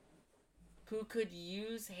who could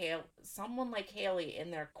use someone like Haley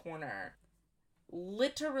in their corner,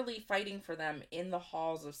 literally fighting for them in the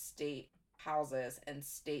halls of state houses and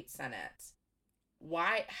state senates.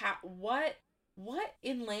 Why how what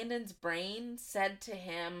in Landon's brain said to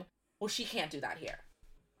him, well, she can't do that here.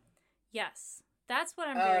 Yes. That's what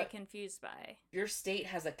I'm Uh very confused by. your state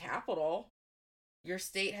has a capital. Your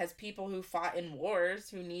state has people who fought in wars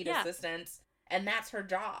who need Yeah. assistance, and that's her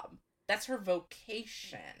job. That's her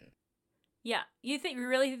vocation. Yeah. You think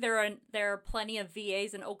there are plenty of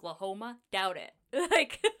VAs in Oklahoma? Doubt it.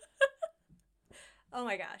 Like, oh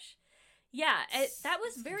my gosh. Yeah, that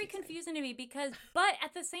was It's very confusing. confusing to me because, but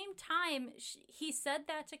at the same time, he said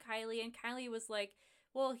that to Kylie, and Kylie was like,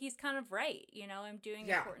 well, he's kind of right. You know, I'm doing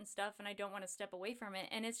Yeah, important stuff and I don't want to step away from it.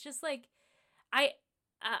 And it's just like, I,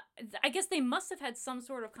 I guess they must have had some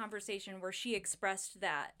sort of conversation where she expressed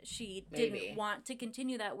that she didn't maybe. want to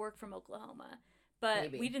continue that work from Oklahoma,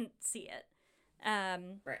 but we Maybe. didn't see it.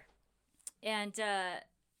 Um, Right. and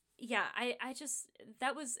yeah, I just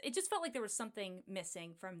that was it just felt like there was something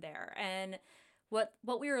missing from there. And what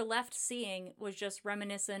we were left seeing was just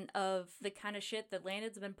reminiscent of the kind of shit that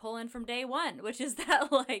Landon's been pulling from day one, which is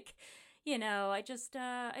that like, I just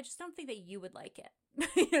don't think that you would like it.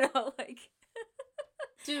 Like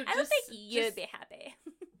Dude, I don't think just you'd be happy.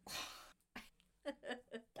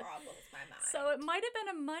 boggles my So it mind. might have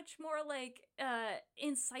been a much more like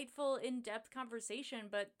insightful, in-depth conversation,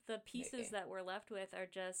 but the pieces Maybe. that we're left with are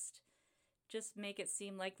just make it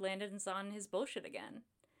seem like Landon's on his bullshit again.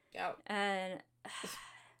 Yeah. And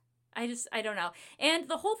I don't know. And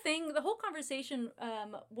the whole conversation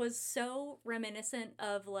was so reminiscent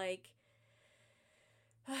of like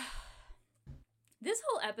this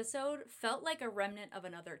whole episode felt like a remnant of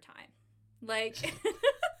another time. Like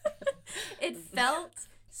it felt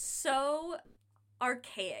so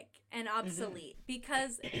archaic and Mhm. obsolete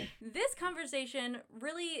because this conversation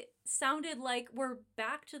really sounded like we're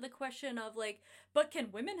back to the question of like, but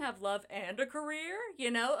can women have love and a career?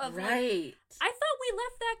 Of like, Right. I thought we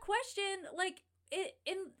left that question like it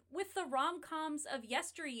in with the rom-coms of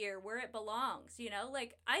yesteryear where it belongs,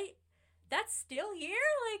 like that's still here.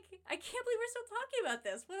 Like I can't believe we're still talking about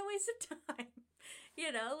this. What a waste of time.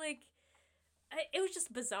 You know, like it was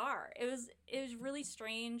just bizarre. It was really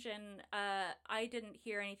strange, and I didn't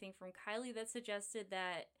hear anything from Kylie that suggested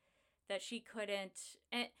that she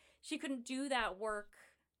couldn't do that work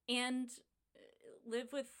and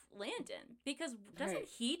live with Landon, because doesn't Right.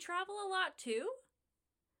 he travel a lot too?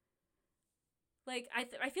 Like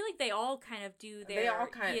I feel like they all kind of do They all their,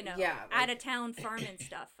 kind you of, know, yeah, out like, of town farming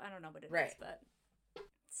stuff. I don't know what it is, right. but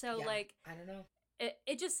so Yeah. like I don't know.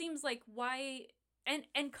 it just seems like why, and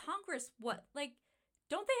Congress, what, like,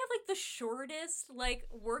 don't they have like the shortest like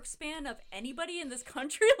work span of anybody in this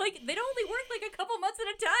country? Like they don't only work like a couple months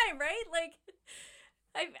at a time, right? Like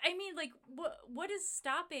I mean, like what is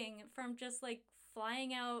stopping from just like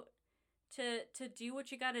flying out to do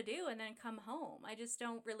what you got to do and then come home? I just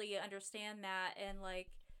don't really understand that. And like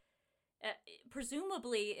uh,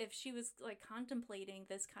 presumably if she was like contemplating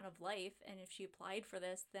this kind of life, and if she applied for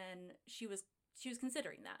this, then she was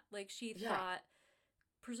considering that. Like she Yeah. thought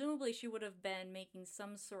presumably she would have been making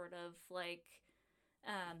some sort of like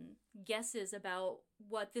guesses about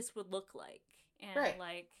what this would look like. And Right.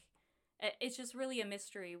 like it's just really a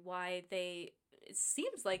mystery why it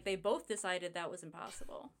seems like they both decided that was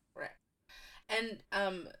impossible. Right. And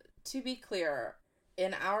to be clear,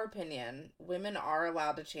 in our opinion, women are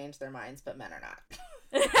allowed to change their minds, but men are not.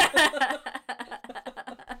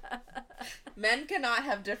 Men cannot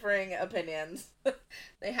have differing opinions.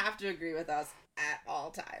 They have to agree with us at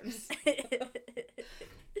all times.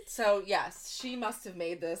 So yes, she must have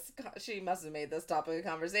made this topic of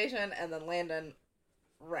conversation, and then Landon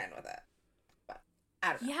ran with it. But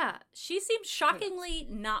I don't know. Yeah, she seems shockingly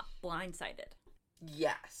not blindsided.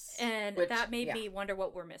 Yes. And that made me wonder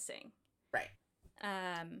what we're missing. Right.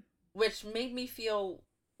 Um, Which made me feel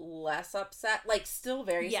less upset. Like, still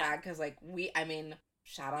very sad, because, like,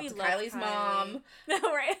 shout out to Kylie's mom.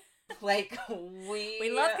 Right. Like,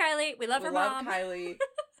 we love Kylie. We love her mom. Kylie.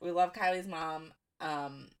 We love Kylie's mom.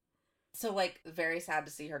 So, like, very sad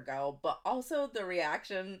to see her go. But also the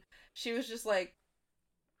reaction, she was just like,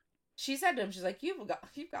 she said to him, she's like, you've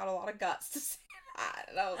got a lot of guts to say that.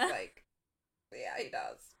 And I was like, yeah, he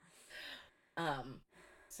does.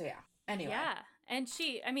 So yeah. Anyway. Yeah. And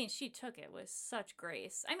she took it with such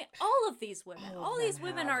grace. I mean, all of these women, all these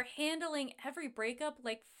women are handling every breakup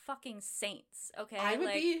like fucking saints, okay? I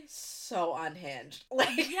would be so unhinged.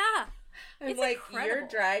 Like, yeah. I'm like, incredible. You're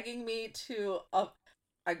dragging me to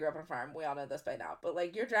I grew up on a farm. We all know this by now. But,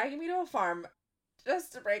 like, you're dragging me to a farm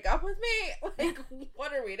just to break up with me? Like,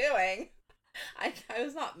 what are we doing? I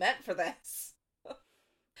was not meant for this.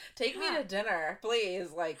 Take me to dinner,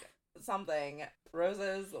 please. Like, something.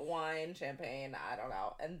 Roses, wine, champagne, I don't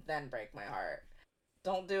know. And then break my heart.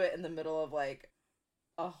 Don't do it in the middle of, like,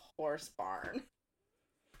 a horse barn.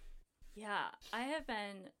 Yeah, I have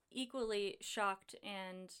been equally shocked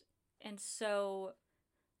and so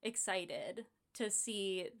excited to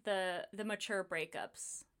see the mature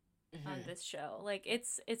breakups on this show. Like,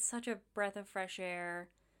 it's such a breath of fresh air,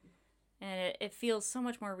 and it feels so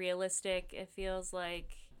much more realistic. It feels like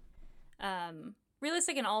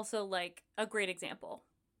realistic, and also like a great example,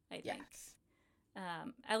 I think. Yes.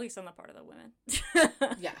 At least on the part of the women.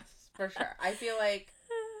 Yes, for sure. I feel like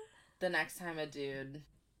the next time a dude,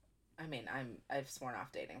 I've sworn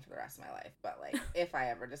off dating for the rest of my life, but, like, if I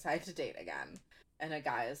ever decide to date again and a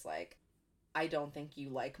guy is like, I don't think you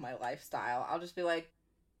like my lifestyle, I'll just be like,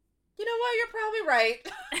 you know what, you're probably right.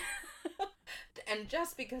 And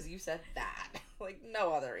just because you said that, like,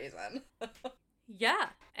 no other reason. Yeah.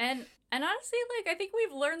 And honestly, like, I think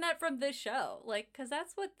we've learned that from this show, like, because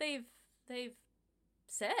that's what they've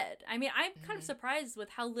said. I mean, I'm kind of surprised with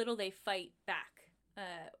how little they fight back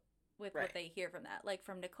with what they hear from that. Like,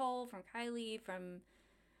 from Nicole, from Kylie, from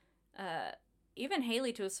even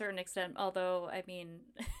Haley to a certain extent, although, I mean,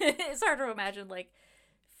 it's hard to imagine, like,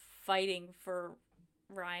 fighting for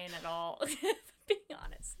Ryan at all, being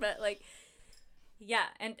honest. But, like, yeah,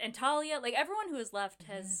 and Talia, like, everyone who has left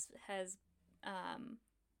has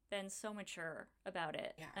been so mature about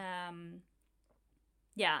it.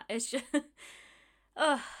 Yeah, it's just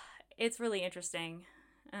it's really interesting.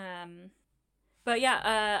 But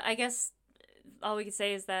yeah, I guess all we can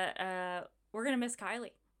say is that we're gonna miss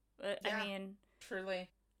Kylie. I mean, truly.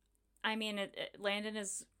 I mean, Landon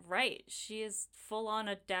is right. She is full on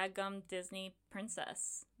a dadgum Disney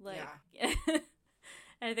princess. Like, and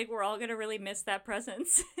I think we're all gonna really miss that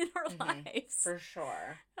presence in our lives for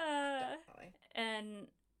sure. Definitely.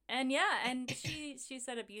 And yeah, and she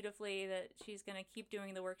said it beautifully that she's gonna keep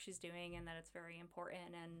doing the work she's doing, and that it's very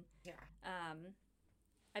important. And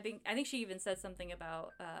I think she even said something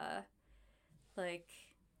about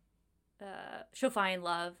she'll find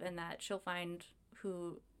love, and that she'll find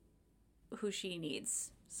who who she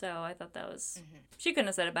needs. So I thought that was she couldn't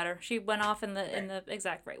have said it better. She went off in the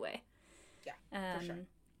exact right way. Yeah, for sure.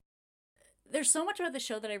 There's so much about the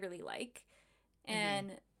show that I really like,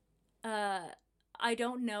 and I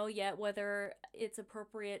don't know yet whether it's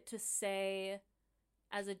appropriate to say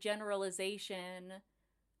as a generalization,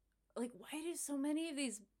 like, why do so many of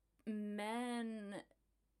these men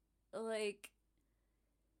like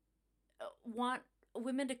want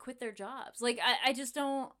women to quit their jobs? Like, I just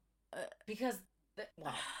don't because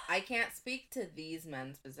well, I can't speak to these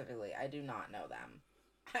men specifically. I do not know them.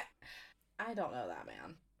 I don't know that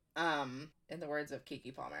man. In the words of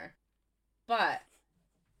Keke Palmer. But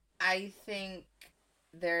I think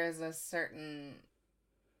there's a certain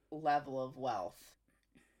level of wealth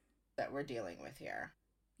that we're dealing with here.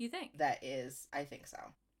 You think? I think so.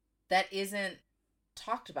 That isn't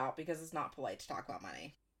talked about because it's not polite to talk about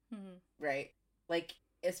money. Right? Like,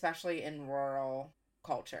 especially in rural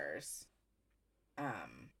cultures.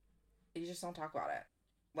 You just don't talk about it.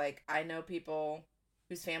 Like, I know people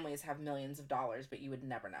whose families have millions of dollars, but you would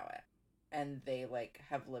never know it. And they, like,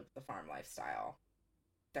 have lived the farm lifestyle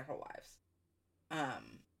their whole lives.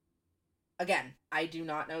 Again, I do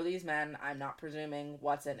not know these men. I'm not presuming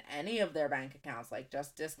what's in any of their bank accounts, like,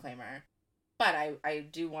 just disclaimer. But I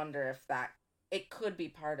do wonder if it could be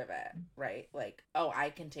part of it, right? Like, oh, I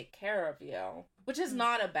can take care of you, which is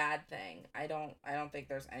not a bad thing. I don't think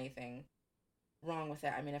there's anything wrong with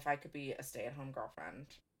it. I mean, if I could be a stay-at-home girlfriend,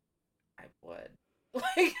 I would.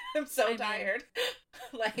 Like, I'm so tired.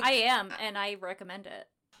 Like, I am, and I recommend it.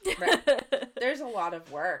 Right. There's a lot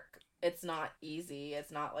of work. It's not easy. It's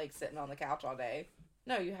not like sitting on the couch all day.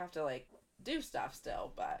 No, you have to, like, do stuff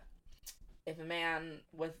still. But if a man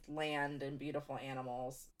with land and beautiful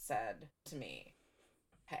animals said to me,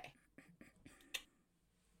 hey,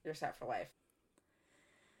 you're set for life,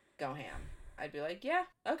 go ham, I'd be like, yeah,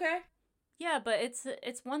 okay. Yeah, but it's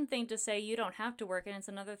one thing to say you don't have to work, and it's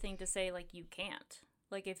another thing to say, like, you can't.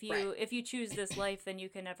 Like, if you choose this life, then you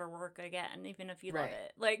can never work again, even if you love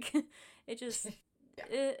it. Like, it just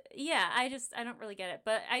I don't really get it.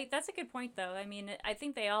 But that's a good point, though. I mean, I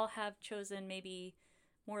think they all have chosen maybe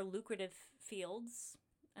more lucrative fields.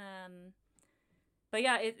 But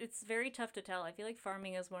yeah, it's very tough to tell. I feel like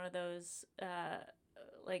farming is one of those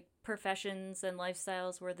like professions and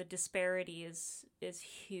lifestyles where the disparity is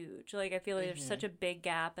huge. Like, I feel like there's such a big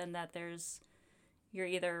gap, and that you're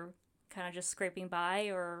either kind of just scraping by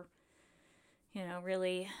or, you know,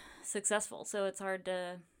 really successful. So it's hard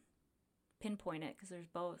to pinpoint it because there's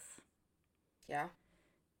both. Yeah.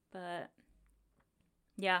 But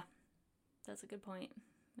yeah, that's a good point.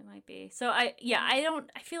 It might be. So I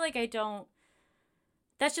feel like I don't,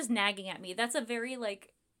 that's just nagging at me. That's a very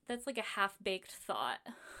that's like a half-baked thought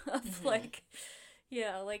of like,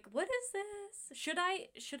 yeah, like, what is this? Should I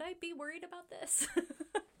be worried about this?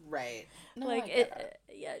 Right. No, like,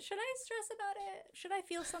 yeah, should I stress about it? Should I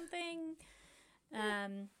feel something?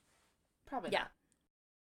 Probably not.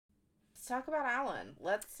 Let's talk about Alan.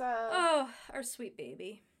 Let's oh, our sweet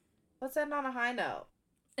baby. Let's end on a high note.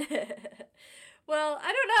 Well,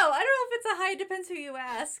 I don't know. I don't know if it's a high, depends who you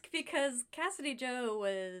ask, because Cassidy Joe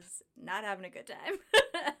was not having a good time.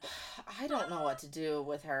 I don't know what to do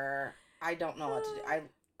with her. I don't know what to do.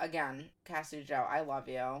 Again, Cassidy Joe, I love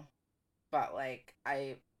you. But, like,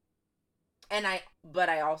 I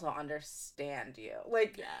also understand you.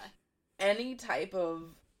 Like, any type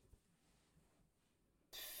of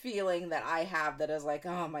feeling that I have that is like,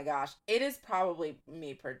 oh my gosh, it is probably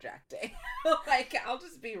me projecting. Like, I'll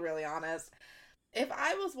just be really honest. If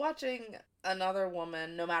I was watching another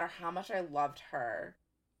woman, no matter how much I loved her,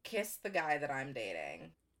 kiss the guy that I'm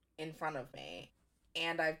dating in front of me,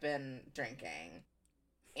 and I've been drinking,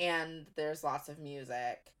 and there's lots of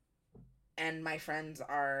music, and my friends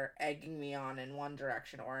are egging me on in one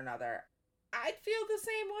direction or another, I'd feel the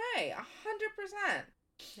same way, 100%.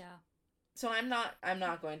 Yeah. So I'm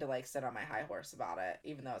not going to, like, sit on my high horse about it,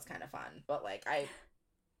 even though it's kind of fun. But, like,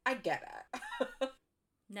 I get it.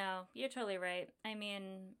 No, you're totally right. I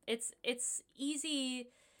mean, it's easy.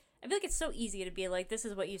 I feel like it's so easy to be like, this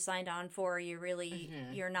is what you signed on for.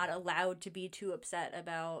 You're not allowed to be too upset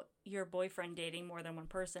about your boyfriend dating more than one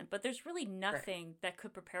person. But there's really nothing that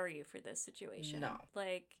could prepare you for this situation. No.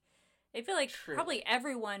 Like, I feel like probably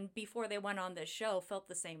everyone before they went on this show felt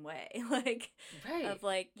the same way. Like, of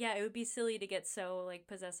like, yeah, it would be silly to get so, like,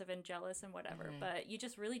 possessive and jealous and whatever. But you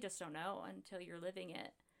just really just don't know until you're living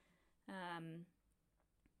it.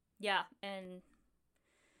 Yeah, and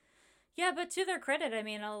yeah, but to their credit, I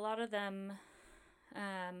mean, a lot of them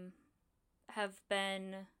have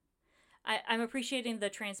been. I'm appreciating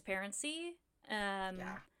the transparency.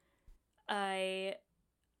 I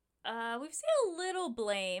we've seen a little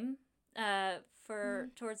blame for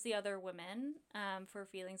towards the other women for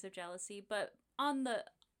feelings of jealousy, but on the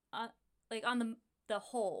on the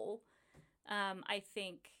whole, I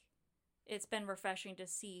think it's been refreshing to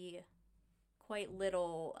see quite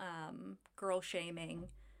little girl shaming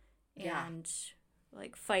and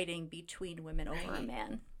like fighting between women over a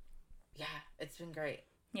man. Yeah, it's been great.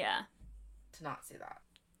 Yeah. To not see that.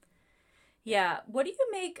 Yeah. What do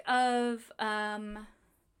you make of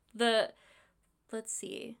the let's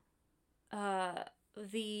see.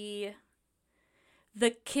 The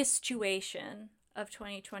kiss-tuation of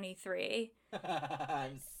 2023.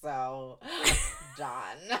 I'm so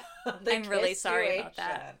done. I'm really sorry about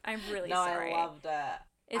that. I'm really sorry. No, I loved it.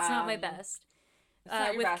 It's not my best. It's not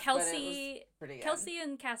your with best, Kelsey, but it was pretty good. Kelsey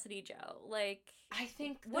and Cassidy Joe, like, I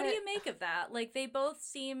think. What do you make of that? Like, they both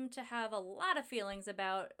seem to have a lot of feelings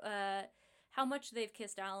about how much they've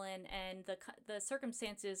kissed Alan and the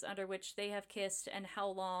circumstances under which they have kissed and how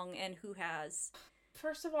long and who has.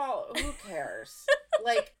 First of all, who cares?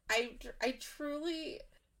 Like, I truly,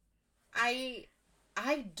 I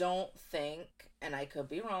don't think, and I could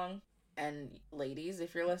be wrong, and ladies,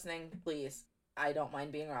 if you're listening, please, I don't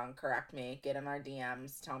mind being wrong, correct me, get in our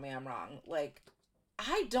DMs, tell me I'm wrong. Like,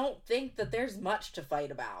 I don't think that there's much to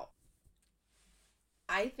fight about.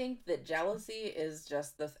 I think that jealousy is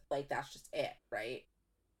just that's just it, right?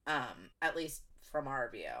 At least from our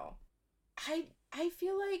view. I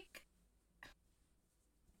feel like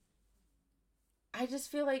I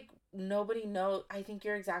just feel like nobody knows. I think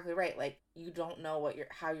you're exactly right. Like, you don't know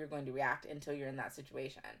how you're going to react until you're in that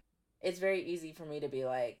situation. It's very easy for me to be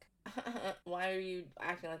like, why are you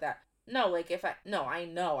acting like that? No, like, I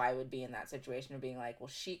know I would be in that situation of being like, well,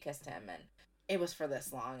 she kissed him and it was for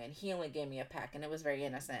this long and he only gave me a peck and it was very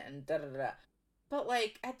innocent and da da da. But,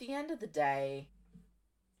 like, at the end of the day,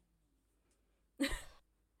 first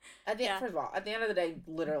of all, at the end of the day,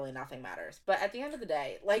 literally nothing matters. But at the end of the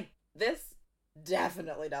day, like, this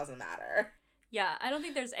definitely doesn't matter. Yeah, I don't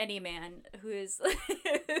think there's any man who is,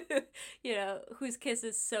 whose kiss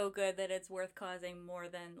is so good that it's worth causing more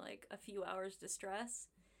than, like, a few hours distress.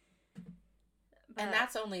 But, and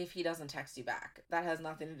that's only if he doesn't text you back. That has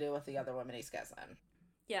nothing to do with the other women he's kissing.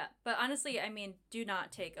 Yeah, but honestly, I mean, do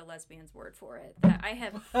not take a lesbian's word for it. I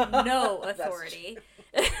have no authority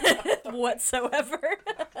whatsoever.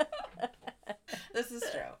 This is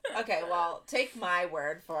true. Okay, well, take my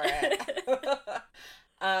word for it.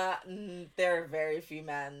 There are very few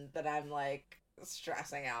men that I'm, like,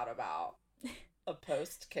 stressing out about a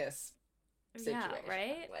post-kiss situation. Yeah,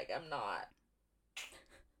 right? Like, I'm not.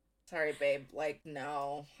 Sorry, babe. Like,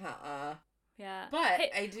 no. Yeah. But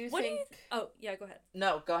hey, I do think... Oh, yeah, go ahead.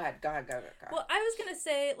 No, go ahead. Go. Well, I was going to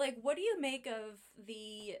say, like, what do you make of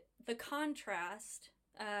the contrast,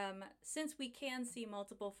 since we can see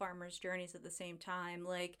multiple farmers' journeys at the same time?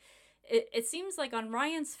 Like, it seems like on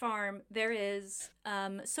Ryan's farm, there is,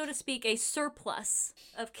 so to speak, a surplus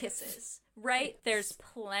of kisses, right? There's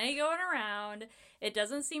plenty going around. It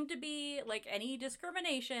doesn't seem to be, like, any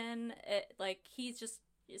discrimination. He's just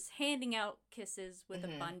is handing out kisses with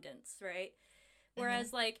abundance, right?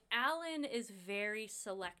 Whereas, like, Alan is very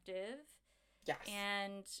selective. Yes.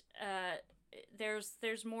 And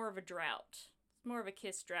there's more of a drought. It's more of a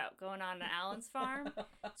kiss drought going on Alan's farm.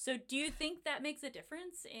 So do you think that makes a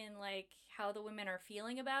difference in, like, how the women are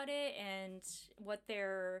feeling about it and what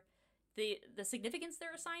the significance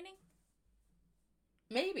they're assigning?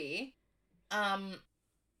 Maybe.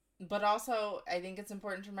 But also, I think it's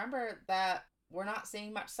important to remember that we're not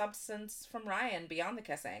seeing much substance from Ryan beyond the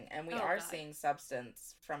kissing, and we are seeing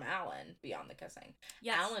substance from Alan beyond the kissing.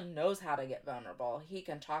 Yes. Alan knows how to get vulnerable. He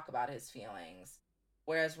can talk about his feelings.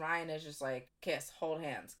 Whereas Ryan is just like, kiss, hold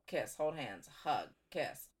hands, hug,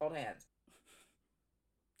 kiss, hold hands.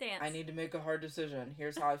 Dance. I need to make a hard decision.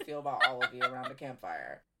 Here's how I feel about all of you around a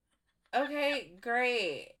campfire. Okay,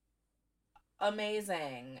 great.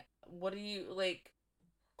 Amazing. What do you, like...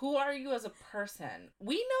 Who are you as a person?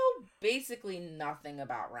 We know basically nothing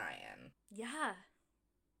about Ryan. Yeah.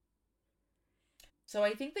 So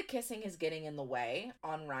I think the kissing is getting in the way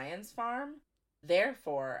on Ryan's farm.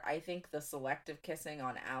 Therefore, I think the selective kissing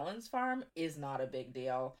on Alan's farm is not a big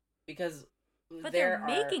deal because they're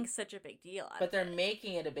making such a big deal out of it. But they're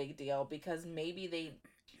making it a big deal because maybe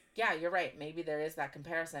yeah, you're right. Maybe there is that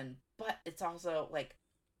comparison, but it's also like,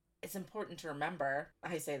 it's important to remember,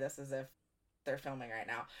 I say this as if they're filming right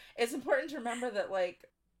now. It's important to remember that, like,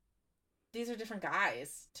 these are different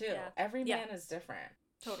guys too. Yeah. Every man is different.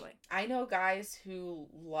 Totally. I know guys who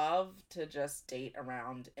love to just date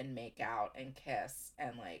around and make out and kiss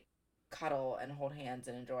and, like, cuddle and hold hands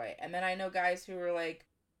and enjoy. And then I know guys who are like,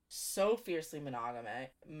 so fiercely monogamous.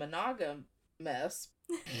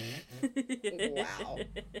 Wow.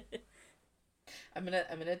 I'm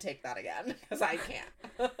gonna take that again because I can't.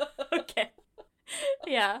 Okay.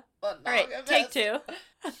 Yeah. Monogamous. All right. Take two.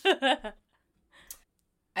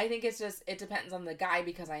 I think it depends on the guy,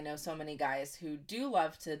 because I know so many guys who do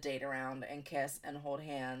love to date around and kiss and hold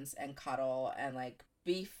hands and cuddle and like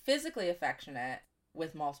be physically affectionate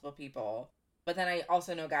with multiple people. But then I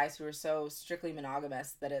also know guys who are so strictly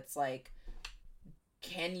monogamous that it's like,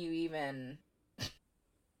 can you even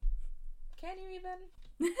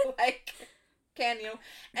like, can you?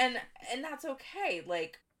 And that's okay.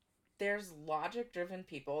 Like, there's logic driven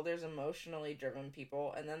people, there's emotionally driven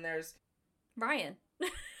people, and then there's Ryan.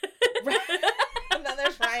 And then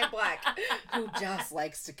there's Ryan Black, who just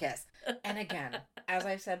likes to kiss. And again, as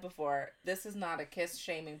I've said before, this is not a kiss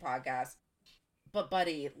shaming podcast. But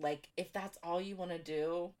buddy, like, if that's all you want to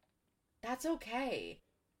do, that's okay.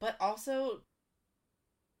 But also,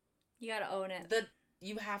 you gotta own it.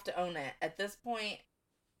 You have to own it. At this point,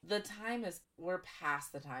 we're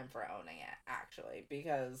past the time for owning it, actually,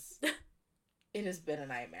 because it has been a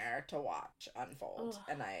nightmare to watch unfold. Ugh.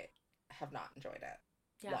 And I have not enjoyed it.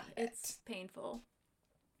 Yeah, it's painful.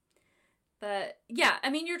 But yeah, I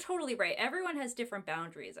mean, you're totally right. Everyone has different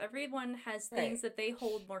boundaries. Everyone has things that they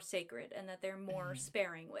hold more sacred and that they're more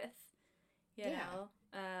sparing with. You know?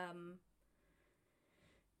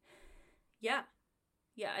 Yeah,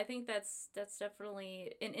 I think that's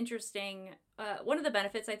definitely an interesting one of the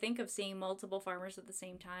benefits, I think, of seeing multiple farmers at the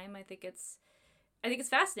same time. I think it's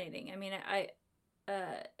fascinating. I mean,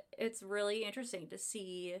 it's really interesting to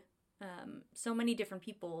see so many different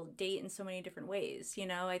people date in so many different ways. You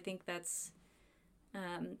know, I think that's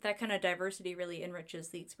that kind of diversity really enriches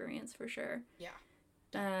the experience for sure. Yeah.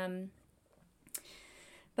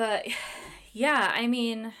 But yeah, I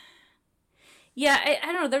mean, yeah,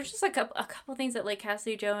 I don't know. There's just like a couple things that like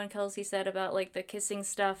Cassidy Joe and Kelsey said about like the kissing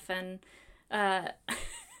stuff, and it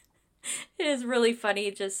is really funny.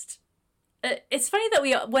 Just it's funny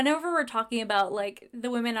that whenever we're talking about like the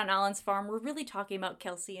women on Alan's farm, we're really talking about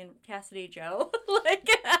Kelsey and Cassidy Joe. Like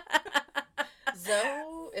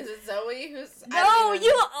Zoe, is it Zoe who's? No,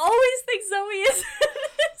 you always think Zoe is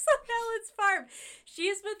on Alan's farm. She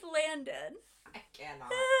is with Landon. I cannot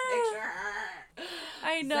picture her.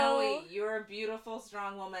 I know. Zoe, you're a beautiful,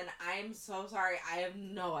 strong woman. I'm so sorry. I have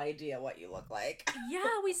no idea what you look like.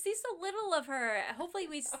 Yeah, we see so little of her. Hopefully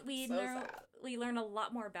we learn a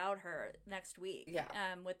lot more about her next week.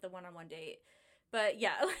 Yeah. With the one-on-one date. But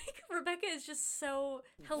yeah, like Rebecca is just so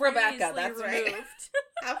hilariously Rebecca, that's removed. Right.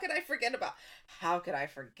 How could I forget about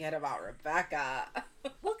Rebecca?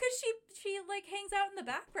 Well, because she like hangs out in the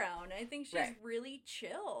background. I think she's really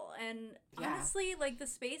chill, and honestly, like the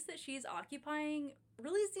space that she's occupying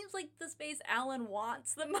really seems like the space Alan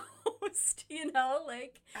wants the most. You know,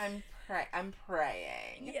 like I'm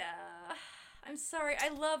praying. Yeah. I'm sorry. I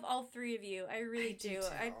love all three of you. I really do.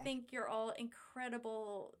 I think you're all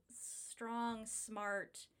incredible, strong,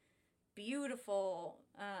 smart, beautiful.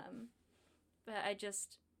 But I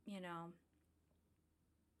just, you know,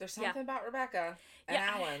 there's something about Rebecca and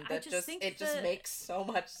Alan that just makes so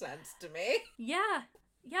much sense to me. Yeah,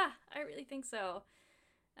 I really think so.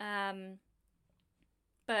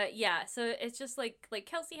 But yeah, so it's just like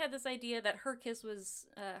Kelsey had this idea that her kiss was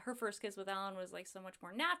her first kiss with Alan was like so much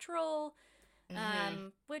more natural,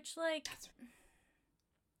 which like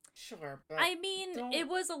sure, but I mean it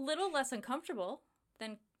was a little less uncomfortable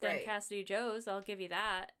than Cassidy Joe's. I'll give you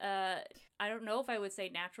that. I don't know if I would say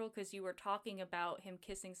natural because you were talking about him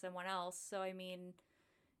kissing someone else. So I mean,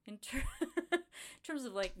 in terms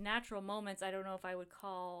of like natural moments, I don't know if I would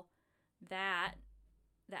call that.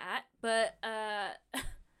 But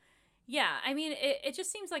yeah, I mean, it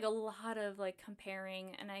just seems like a lot of like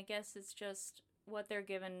comparing, and I guess it's just what they're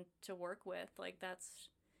given to work with. Like that's,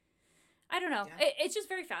 I don't know. Yeah. It's just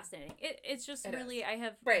very fascinating. It's just really, I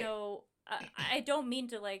have no. I don't mean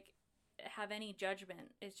to like have any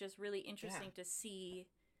judgment. It's just really interesting to see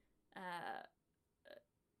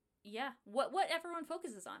what everyone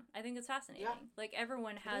focuses on. I think it's fascinating. Yeah. Like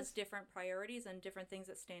everyone has different priorities and different things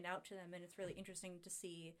that stand out to them, and it's really interesting to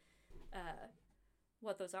see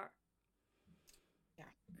what those are. Yeah,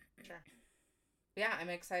 sure. Yeah, I'm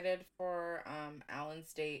excited for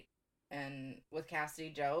Alan's date and with Cassidy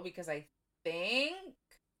Joe because I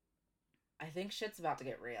think shit's about to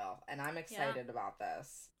get real, and I'm excited about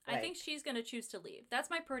this. I think she's going to choose to leave. That's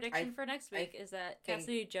my prediction for next week, is that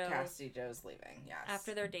Cassidy Joe's leaving, yes.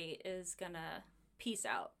 After their date is going to peace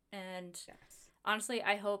out. And honestly,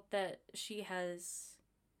 I hope that she has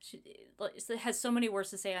so many words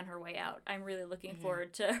to say on her way out. I'm really looking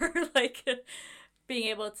forward to her, like, being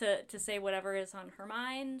able to say whatever is on her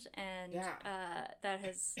mind, and that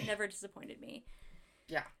has never disappointed me.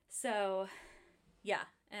 Yeah. So, yeah,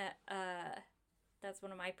 that's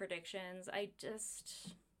one of my predictions.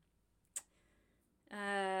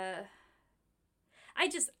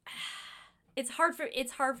 It's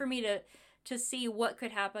hard for me to see what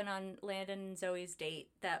could happen on Landon and Zoe's date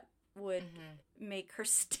that would make her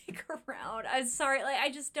stick around. I'm sorry, like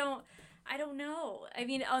I don't know. I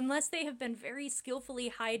mean, unless they have been very skillfully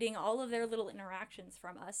hiding all of their little interactions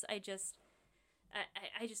from us, I just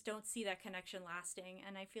don't see that connection lasting,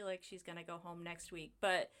 and I feel like she's gonna go home next week.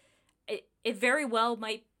 But it very well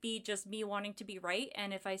might be just me wanting to be right,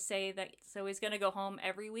 and if I say that Zoe's gonna go home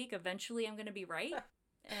every week, eventually I'm gonna be right.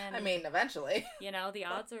 And I mean, eventually. The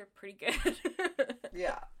odds are pretty good.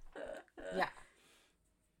 Yeah. Yeah.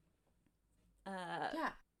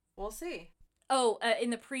 Yeah. We'll see. Oh,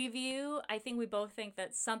 in the preview, I think we both think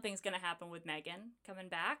that something's going to happen with Megan coming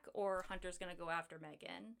back, or Hunter's going to go after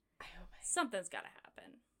Megan. Something's got to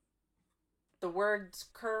happen. The word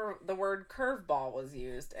curveball was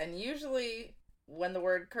used, and usually when the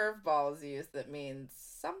word curveball is used, that means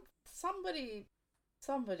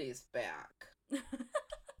somebody's back.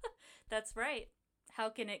 That's right. How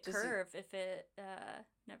can it curve if it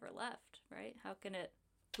never left, right? How can it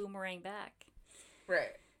boomerang back?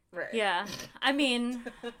 Right. Yeah. I mean,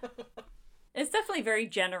 it's definitely very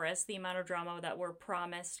generous, the amount of drama that we're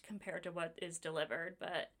promised compared to what is delivered,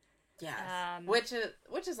 but yes. Which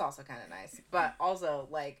is also kind of nice. But also,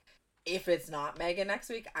 like, if it's not Megan next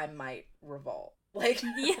week, I might revolt. Like,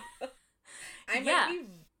 I might be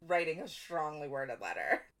writing a strongly worded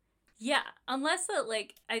letter. Yeah, unless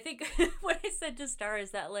I think what I said to Star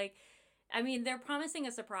is that, like, I mean, they're promising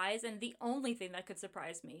a surprise, and the only thing that could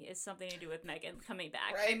surprise me is something to do with Megan coming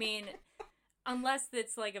back. Right? I mean, unless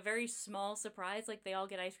it's, like, a very small surprise, like they all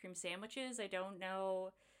get ice cream sandwiches, I don't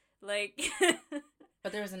know, like...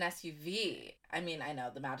 But there was an SUV. I mean, I know,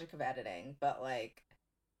 the magic of editing, but, like,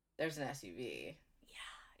 there's an SUV.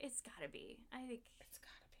 Yeah, it's gotta be. I think... It's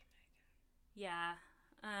gotta be Megan. Yeah.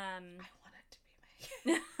 I want it to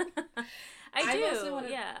be Megan. I do,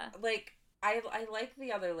 yeah. Like... I like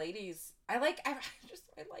the other ladies. I like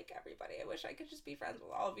everybody. I wish I could just be friends with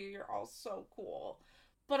all of you. You're all so cool.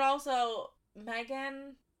 But also,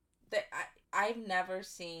 Megan, I've never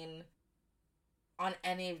seen on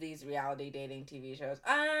any of these reality dating TV shows.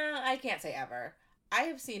 I can't say ever. I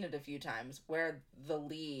have seen it a few times where the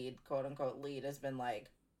lead, quote unquote lead, has been like,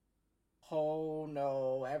 oh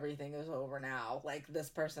no, everything is over now. Like, this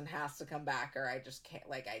person has to come back or I just can't,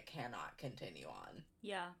 like, I cannot continue on.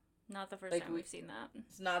 Yeah. Not the first time we've seen that.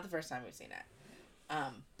 It's not the first time we've seen it.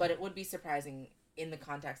 But it would be surprising in the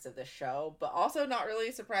context of this show, but also not really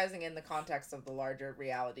surprising in the context of the larger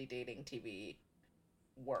reality dating TV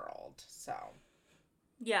world. So,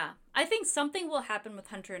 yeah. I think something will happen with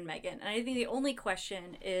Hunter and Megan. And I think the only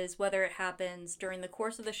question is whether it happens during the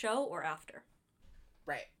course of the show or after.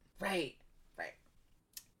 Right.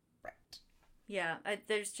 Yeah.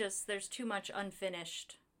 There's too much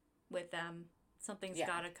unfinished with them. Something's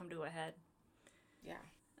got to come to a head. Yeah,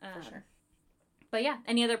 for sure. But yeah,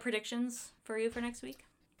 any other predictions for you for next week?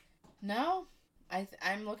 No,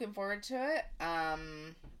 I'm looking forward to it.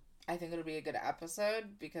 I think it'll be a good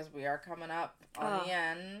episode because we are coming up on the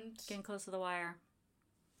end. Getting close to the wire.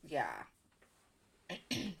 Yeah.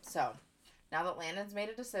 So, now that Landon's made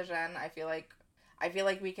a decision, I feel like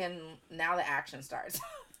we can, now the action starts.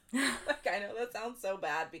 Like, I know that sounds so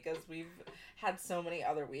bad because we've had so many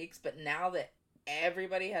other weeks, but now that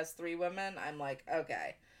everybody has 3 women, I'm like,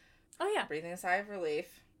 okay. Oh, yeah. Breathing a sigh of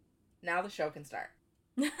relief. Now the show can start.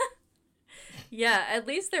 Yeah, at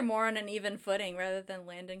least they're more on an even footing rather than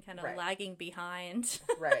Landon kind of lagging behind.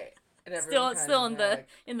 Right. And still in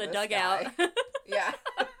the dugout. Yeah.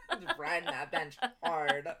 Just riding that bench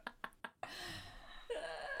hard.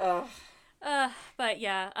 Ugh. But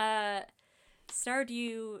yeah, Star, do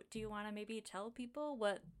you want to maybe tell people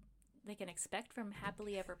what they can expect from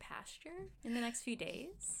Happily Ever Pasture in the next few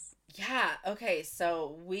days? Yeah, okay,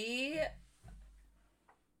 so we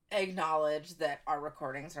acknowledge that our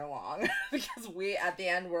recordings are long because we, at the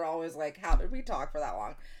end, we're always like, how did we talk for that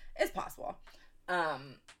long? It's possible.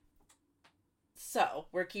 So,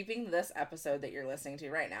 we're keeping this episode that you're listening to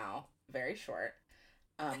right now very short,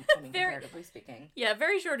 comparatively speaking. Yeah,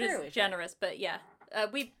 very short is generous, but yeah.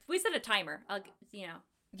 We set a timer.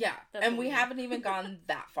 Yeah, and we haven't even gone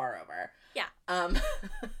that far over. Yeah.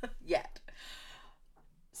 Yet.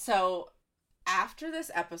 So, after this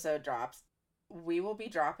episode drops, we will be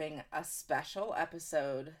dropping a special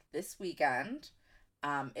episode this weekend.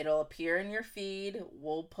 It'll appear in your feed.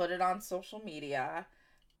 We'll put it on social media.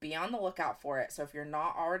 be on the lookout for it. So if you're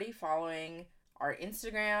not already following our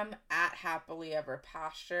Instagram at Happily Ever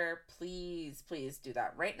Pasture, please do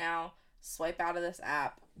that right now. Swipe out of this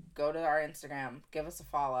app, go to our Instagram, give us a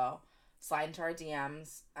follow, slide into our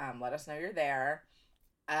DMs, let us know you're there.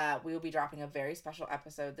 We will be dropping a very special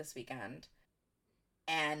episode this weekend.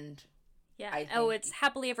 And yeah, it's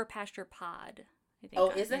Happily Ever Pasture Pod. I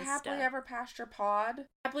think is it Happily Ever Pasture Pod?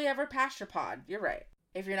 Happily Ever Pasture Pod. You're right.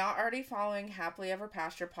 If you're not already following Happily Ever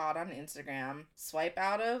Pasture Pod on Instagram, swipe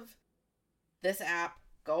out of this app,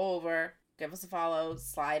 go over, give us a follow,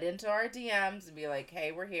 slide into our DMs and be like,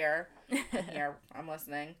 hey, we're here. I'm here. I'm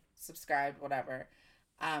listening. Subscribe, whatever.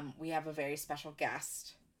 We have a very special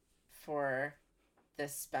guest for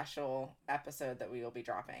this special episode that we will be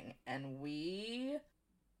dropping. And we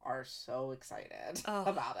are so excited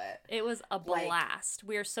about it. It was a blast.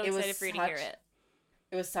 We are so excited for you to hear it.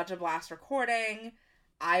 It was such a blast recording.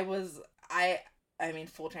 I mean,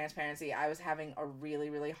 full transparency, I was having a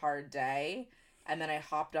really, really hard day. And then I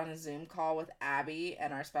hopped on a Zoom call with Abby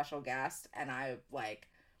and our special guest. And I,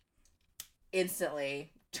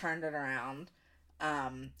 instantly turned it around.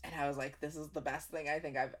 And I was like, this is the best thing I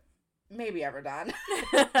think I've maybe ever done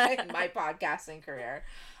in my podcasting career.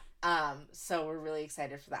 So we're really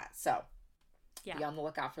excited for that. So be on the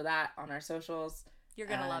lookout for that on our socials. You're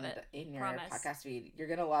going to love it. In your podcast feed. You're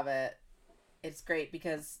going to love it. It's great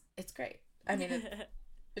because it's great. I mean,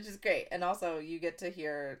 it's just great. And also you get to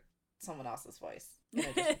hear someone else's voice in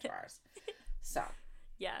addition to ours. So.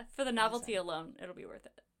 Yeah. For the novelty alone, it'll be worth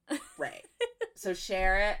it. Right. So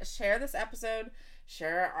share it. Share this episode.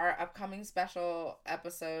 Share our upcoming special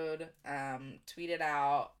episode. Tweet it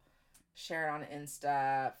out. Share it on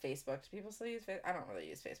Insta, Facebook. Do people still use Facebook? I don't really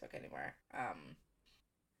use Facebook anymore.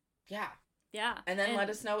 Yeah. Yeah. And then let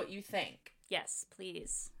us know what you think. Yes,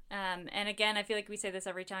 please. And again, I feel like we say this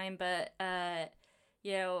every time, but,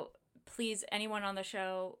 please, anyone on the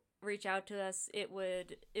show, reach out to us. It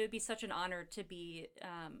would be such an honor to be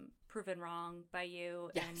proven wrong by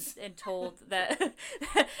you. Yes. and told that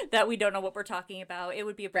we don't know what we're talking about. It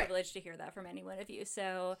would be a privilege to hear that from any one of you.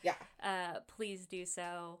 So please do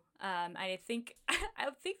so. I think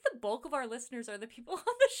the bulk of our listeners are the people on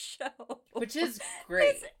the show, which is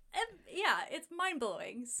great. It's mind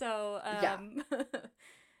blowing. So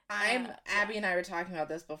Abby and I were talking about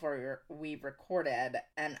this before we recorded,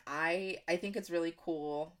 and I think it's really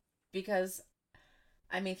cool because,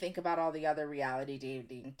 I mean, think about all the other reality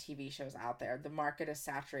dating TV shows out there. The market is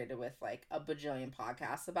saturated with a bajillion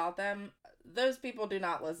podcasts about them. Those people do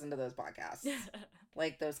not listen to those podcasts,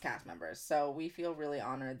 like those cast members. So we feel really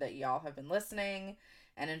honored that y'all have been listening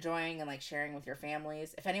and enjoying and sharing with your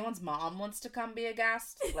families. If anyone's mom wants to come be a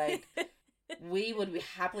guest, we would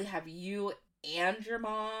happily have you and your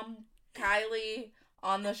mom, Kylie,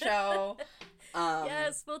 on the show.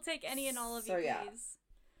 Yes, we'll take any and all of you, please.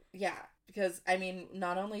 Yeah, because I mean,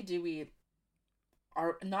 not only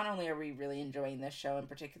are we really enjoying this show in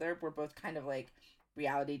particular, we're both kind of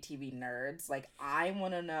reality TV nerds. I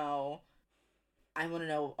want to know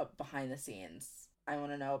behind the scenes. I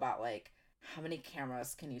want to know about how many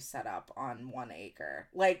cameras can you set up on 1 acre?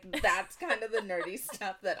 That's kind of the nerdy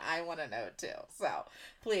stuff that I want to know too. So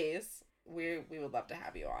please, we would love to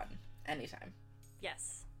have you on anytime.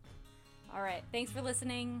 Yes. All right. Thanks for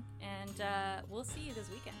listening, and we'll see you this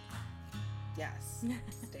weekend. Yes.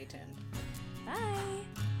 Stay tuned.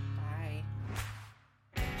 Bye.